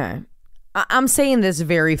okay, I'm saying this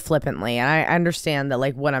very flippantly, and I understand that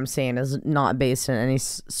like what I'm saying is not based on any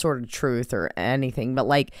sort of truth or anything, but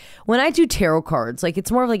like when I do tarot cards, like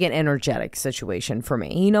it's more of like an energetic situation for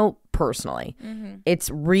me, personally. It's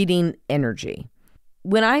reading energy.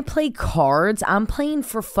 When I play cards, I'm playing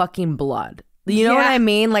for fucking blood. You know what I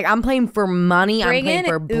mean? Like, I'm playing for money. I'm playing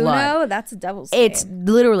for blood. Uno, that's a devil's game. It's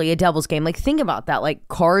literally a devil's game. Like, think about that. Like,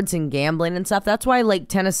 cards and gambling and stuff. That's why, like,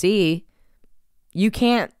 Tennessee, we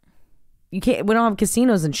don't have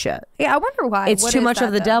casinos and shit. Yeah, I wonder why. It's too much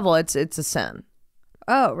of the devil. It's a sin.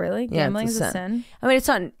 Oh, really? Gambling is a sin? I mean,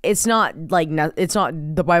 it's not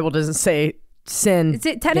the Bible doesn't say sin.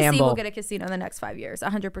 Tennessee gamble. will get a casino in the next 5 years,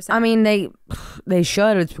 100%. I mean, they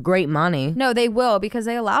should. It's great money. No, they will, because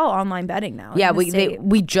they allow online betting now. Yeah,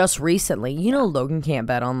 we just recently. Logan can't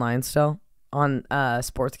bet online still on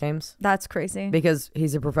sports games. That's crazy. Because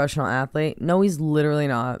he's a professional athlete. No, he's literally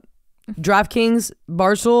not. DraftKings,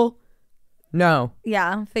 Barstool, no.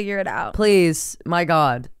 Yeah, figure it out. Please, my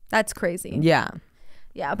God. That's crazy. Yeah.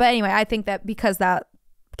 Yeah, but anyway, I think that because that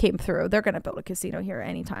came through, they're gonna build a casino here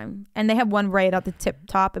anytime, and they have one right at the tip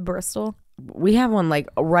top in Bristol. We have one like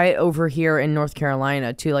right over here in North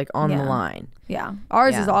Carolina too, like on the line. Yeah,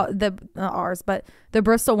 ours is all but the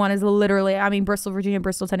Bristol one is literally, I mean, Bristol, Virginia,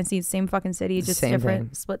 Bristol, Tennessee, same fucking city, just same different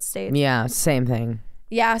thing. Split states. Yeah, same thing.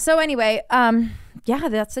 Yeah. So anyway, yeah,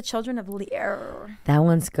 that's the Children of Lir. That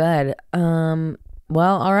one's good.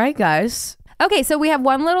 Well, all right, guys. Okay, so we have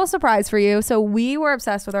one little surprise for you. So we were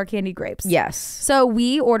obsessed with our candied grapes. Yes. So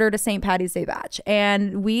we ordered a St. Patty's Day batch,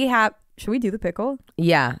 and we have. Should we do the pickle?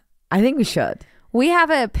 Yeah, I think we should. We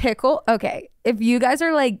have a pickle. Okay, if you guys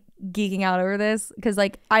are like geeking out over this, because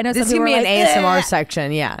like I know This some can people be are an like, ASMR "Ugh."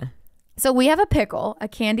 section. Yeah. So we have a pickle, a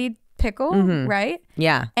candied pickle, right?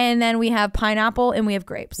 Yeah. And then we have pineapple and we have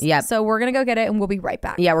grapes. Yep. So we're gonna go get it, and we'll be right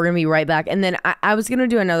back. Yeah, we're gonna be right back. And then I was gonna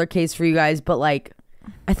do another case for you guys, but like,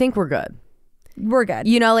 I think we're good. We're good.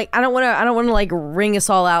 You know, like I don't want to like wring us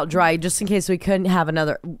all out dry just in case we couldn't have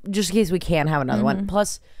another, just in case we can have another one.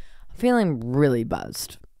 Plus, I'm feeling really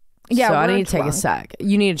buzzed. Yeah, so I we're need to take a drunk. sec.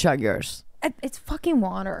 You need to chug yours. It's fucking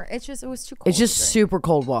water. It was too cold. It's just super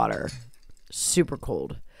cold water. Super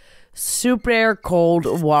cold. Super cold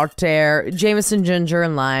water. Jameson, ginger,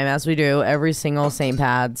 and lime, as we do every single St.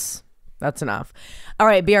 Pat's. That's enough. All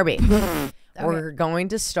right, BRB. We're going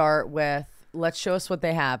to start with, let's show us what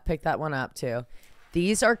they have. Pick that one up too.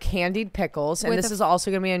 These are candied pickles, and this is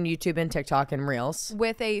also going to be on YouTube and TikTok and Reels.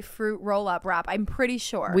 with a fruit roll-up wrap. I'm pretty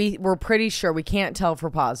sure. We're pretty sure. We can't tell for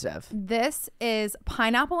positive. This is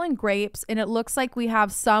pineapple and grapes, and it looks like we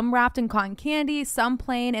have some wrapped in cotton candy, some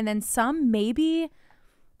plain, and then some maybe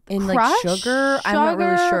In like crushed sugar? I'm not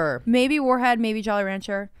really sure. Maybe Warhead, maybe Jolly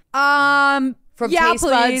Rancher. From Taste Buds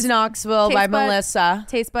please. Knoxville by Taste Bud- Melissa.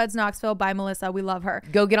 Taste Buds Knoxville by Melissa. We love her.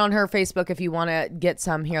 Go get on her Facebook if you want to get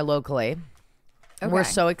some here locally. Okay. We're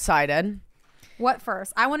so excited. What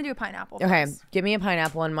first? I want to do a pineapple. Okay, first. give me a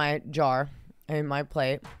pineapple in my jar, in my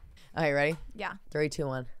plate. All right, ready? Yeah. 3, 2,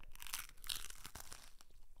 1.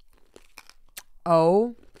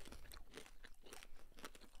 Oh.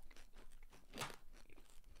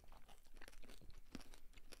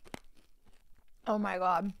 Oh my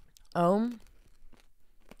god. Oh.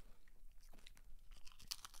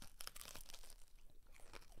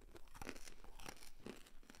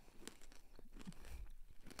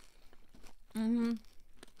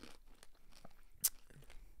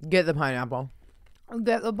 Get the pineapple.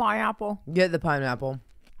 Get the pineapple. Get the pineapple.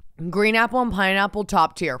 Green apple and pineapple,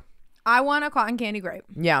 top tier. I want a cotton candy grape.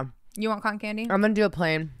 Yeah. You want cotton candy? I'm going to do a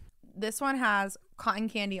plain. This one has cotton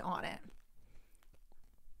candy on it.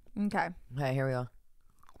 Okay. Okay, here we go.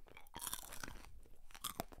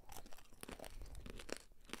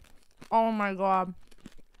 Oh my god.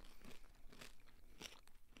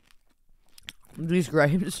 These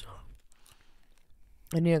grapes.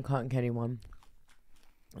 I need a cotton candy one.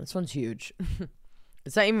 This one's huge.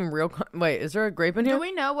 Is that even real? Wait, is there a grape in here? Do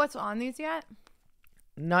we know what's on these yet?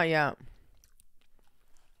 Not yet.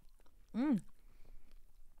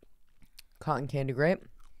 Cotton candy grape.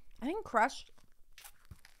 I think crushed.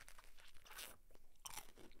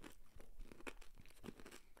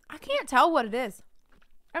 I can't tell what it is.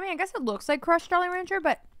 I mean, I guess it looks like crushed Jolly Rancher,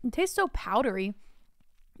 but it tastes so powdery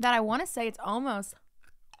that I want to say it's almost...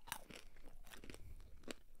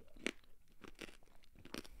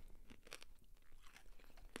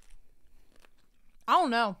 I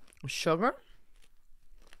don't know. Sugar?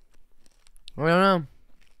 I don't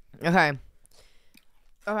know. Okay.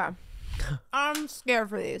 Okay. I'm scared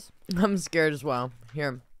for these. I'm scared as well.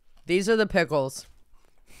 Here. These are the pickles.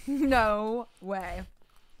 No way.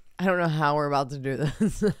 I don't know how we're about to do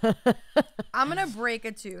this. I'm going to break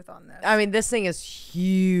a tooth on this. I mean, this thing is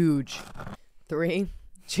huge. 3.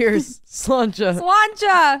 Cheers. Slancha.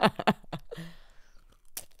 Slancha!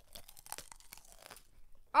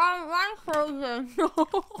 Mine's frozen.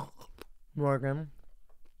 Morgan.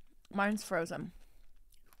 Mine's frozen.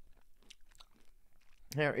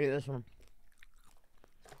 Here, eat this one.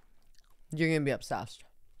 You're going to be obsessed.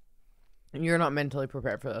 You're not mentally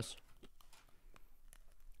prepared for this.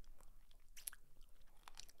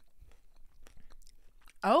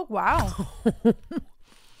 Oh, wow.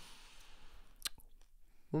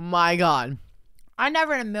 My God. I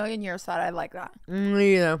never in a million years thought I'd like that.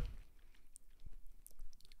 Me either.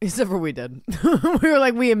 Except for we did. We were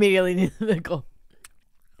like, we immediately need the pickle.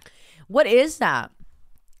 What is that?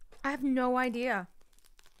 I have no idea.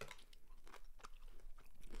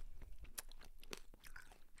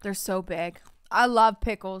 They're so big. I love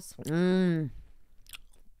pickles. The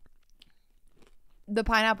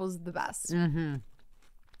pineapple's the best.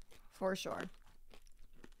 For sure.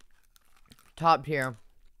 Top tier.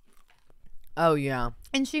 Oh, yeah.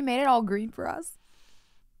 And she made it all green for us.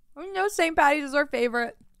 We know St. Patty's is our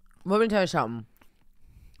favorite. Let me tell you something.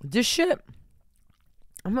 This shit,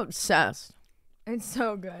 I'm obsessed. It's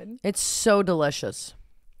so good. It's so delicious.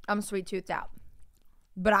 I'm sweet toothed out.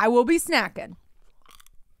 But I will be snacking.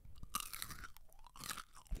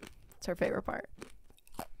 It's her favorite part.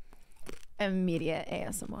 Immediate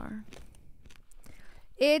ASMR.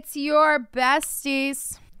 It's your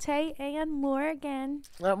besties. Tay and Morgan.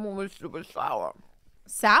 That one was super sour.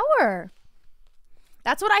 Sour.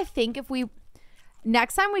 That's what I think. If we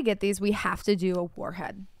next time we get these, we have to do a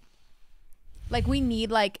warhead. Like we need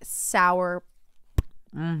like sour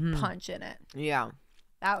punch in it. Yeah.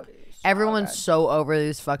 That would be so Everyone's good. so over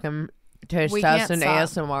these fucking taste tests and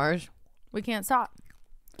ASMRs. We can't stop.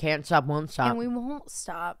 Can't stop, won't stop. And we won't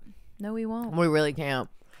stop. No, we won't. We really can't.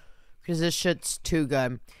 Because this shit's too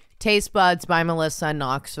good. Taste Buds by Melissa in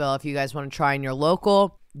Knoxville. If you guys want to try in your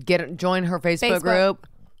local, join her Facebook group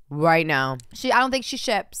right now. I don't think she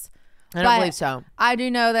ships. I don't believe so. I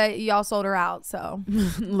do know that y'all sold her out, so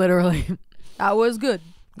Literally. that was good.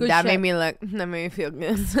 That made me feel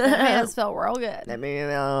good. That made us feel real good. That made me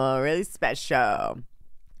feel really special.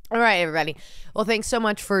 All right, everybody. Well, thanks so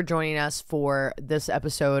much for joining us for this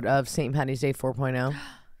episode of St. Patty's Day 4.0.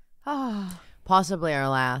 Possibly our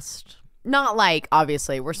last. Not like,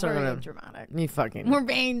 obviously, we're still We're gonna dramatic. You fucking. We're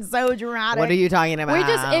being so dramatic. What are you talking about?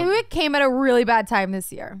 It came at a really bad time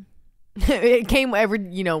this year. It came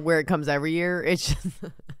where it comes every year. It's just.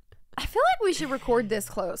 I feel like we should record this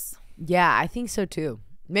close. Yeah, I think so too.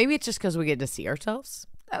 Maybe it's just because we get to see ourselves.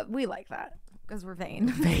 We like that because we're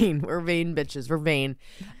vain. We're vain bitches. We're vain.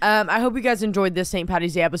 I hope you guys enjoyed this St.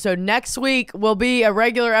 Patty's Day episode. Next week will be a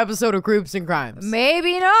regular episode of Groups and Crimes.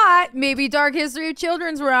 Maybe not. Maybe Dark History of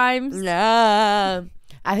Children's Rhymes. Yeah.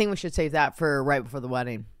 I think we should save that for right before the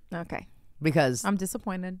wedding. Okay. Because I'm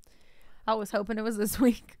disappointed. I was hoping it was this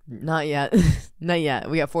week. Not yet. Not yet.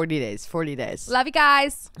 We got 40 days. 40 days. Love you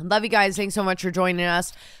guys. Love you guys. Thanks so much for joining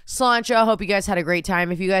us. Slancha, hope you guys had a great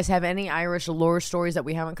time. If you guys have any Irish lore stories that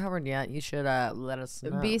we haven't covered yet, you should let us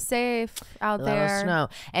know. Be safe out there. Let us know.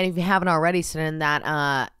 And if you haven't already, send in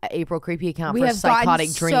that April Creepy account we for have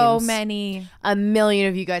psychotic dreams. So many. A million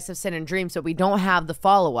of you guys have sent in dreams, but we don't have the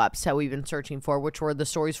follow-ups that we've been searching for, which were the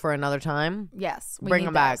stories for another time. Yes. Bring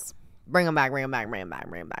them back. Bring them back. Bring them back. Bring them back.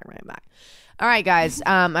 Bring them back. Bring them back. All right, guys.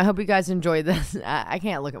 I hope you guys enjoyed this. I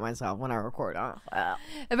can't look at myself when I record.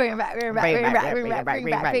 Bring it back. Bring it back. Bring it back. Bring it back. Bring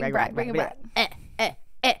it back. Bring it back. Bring it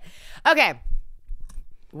back. Okay.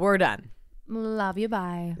 We're done. Love you.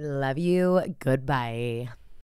 Bye. Love you. Goodbye.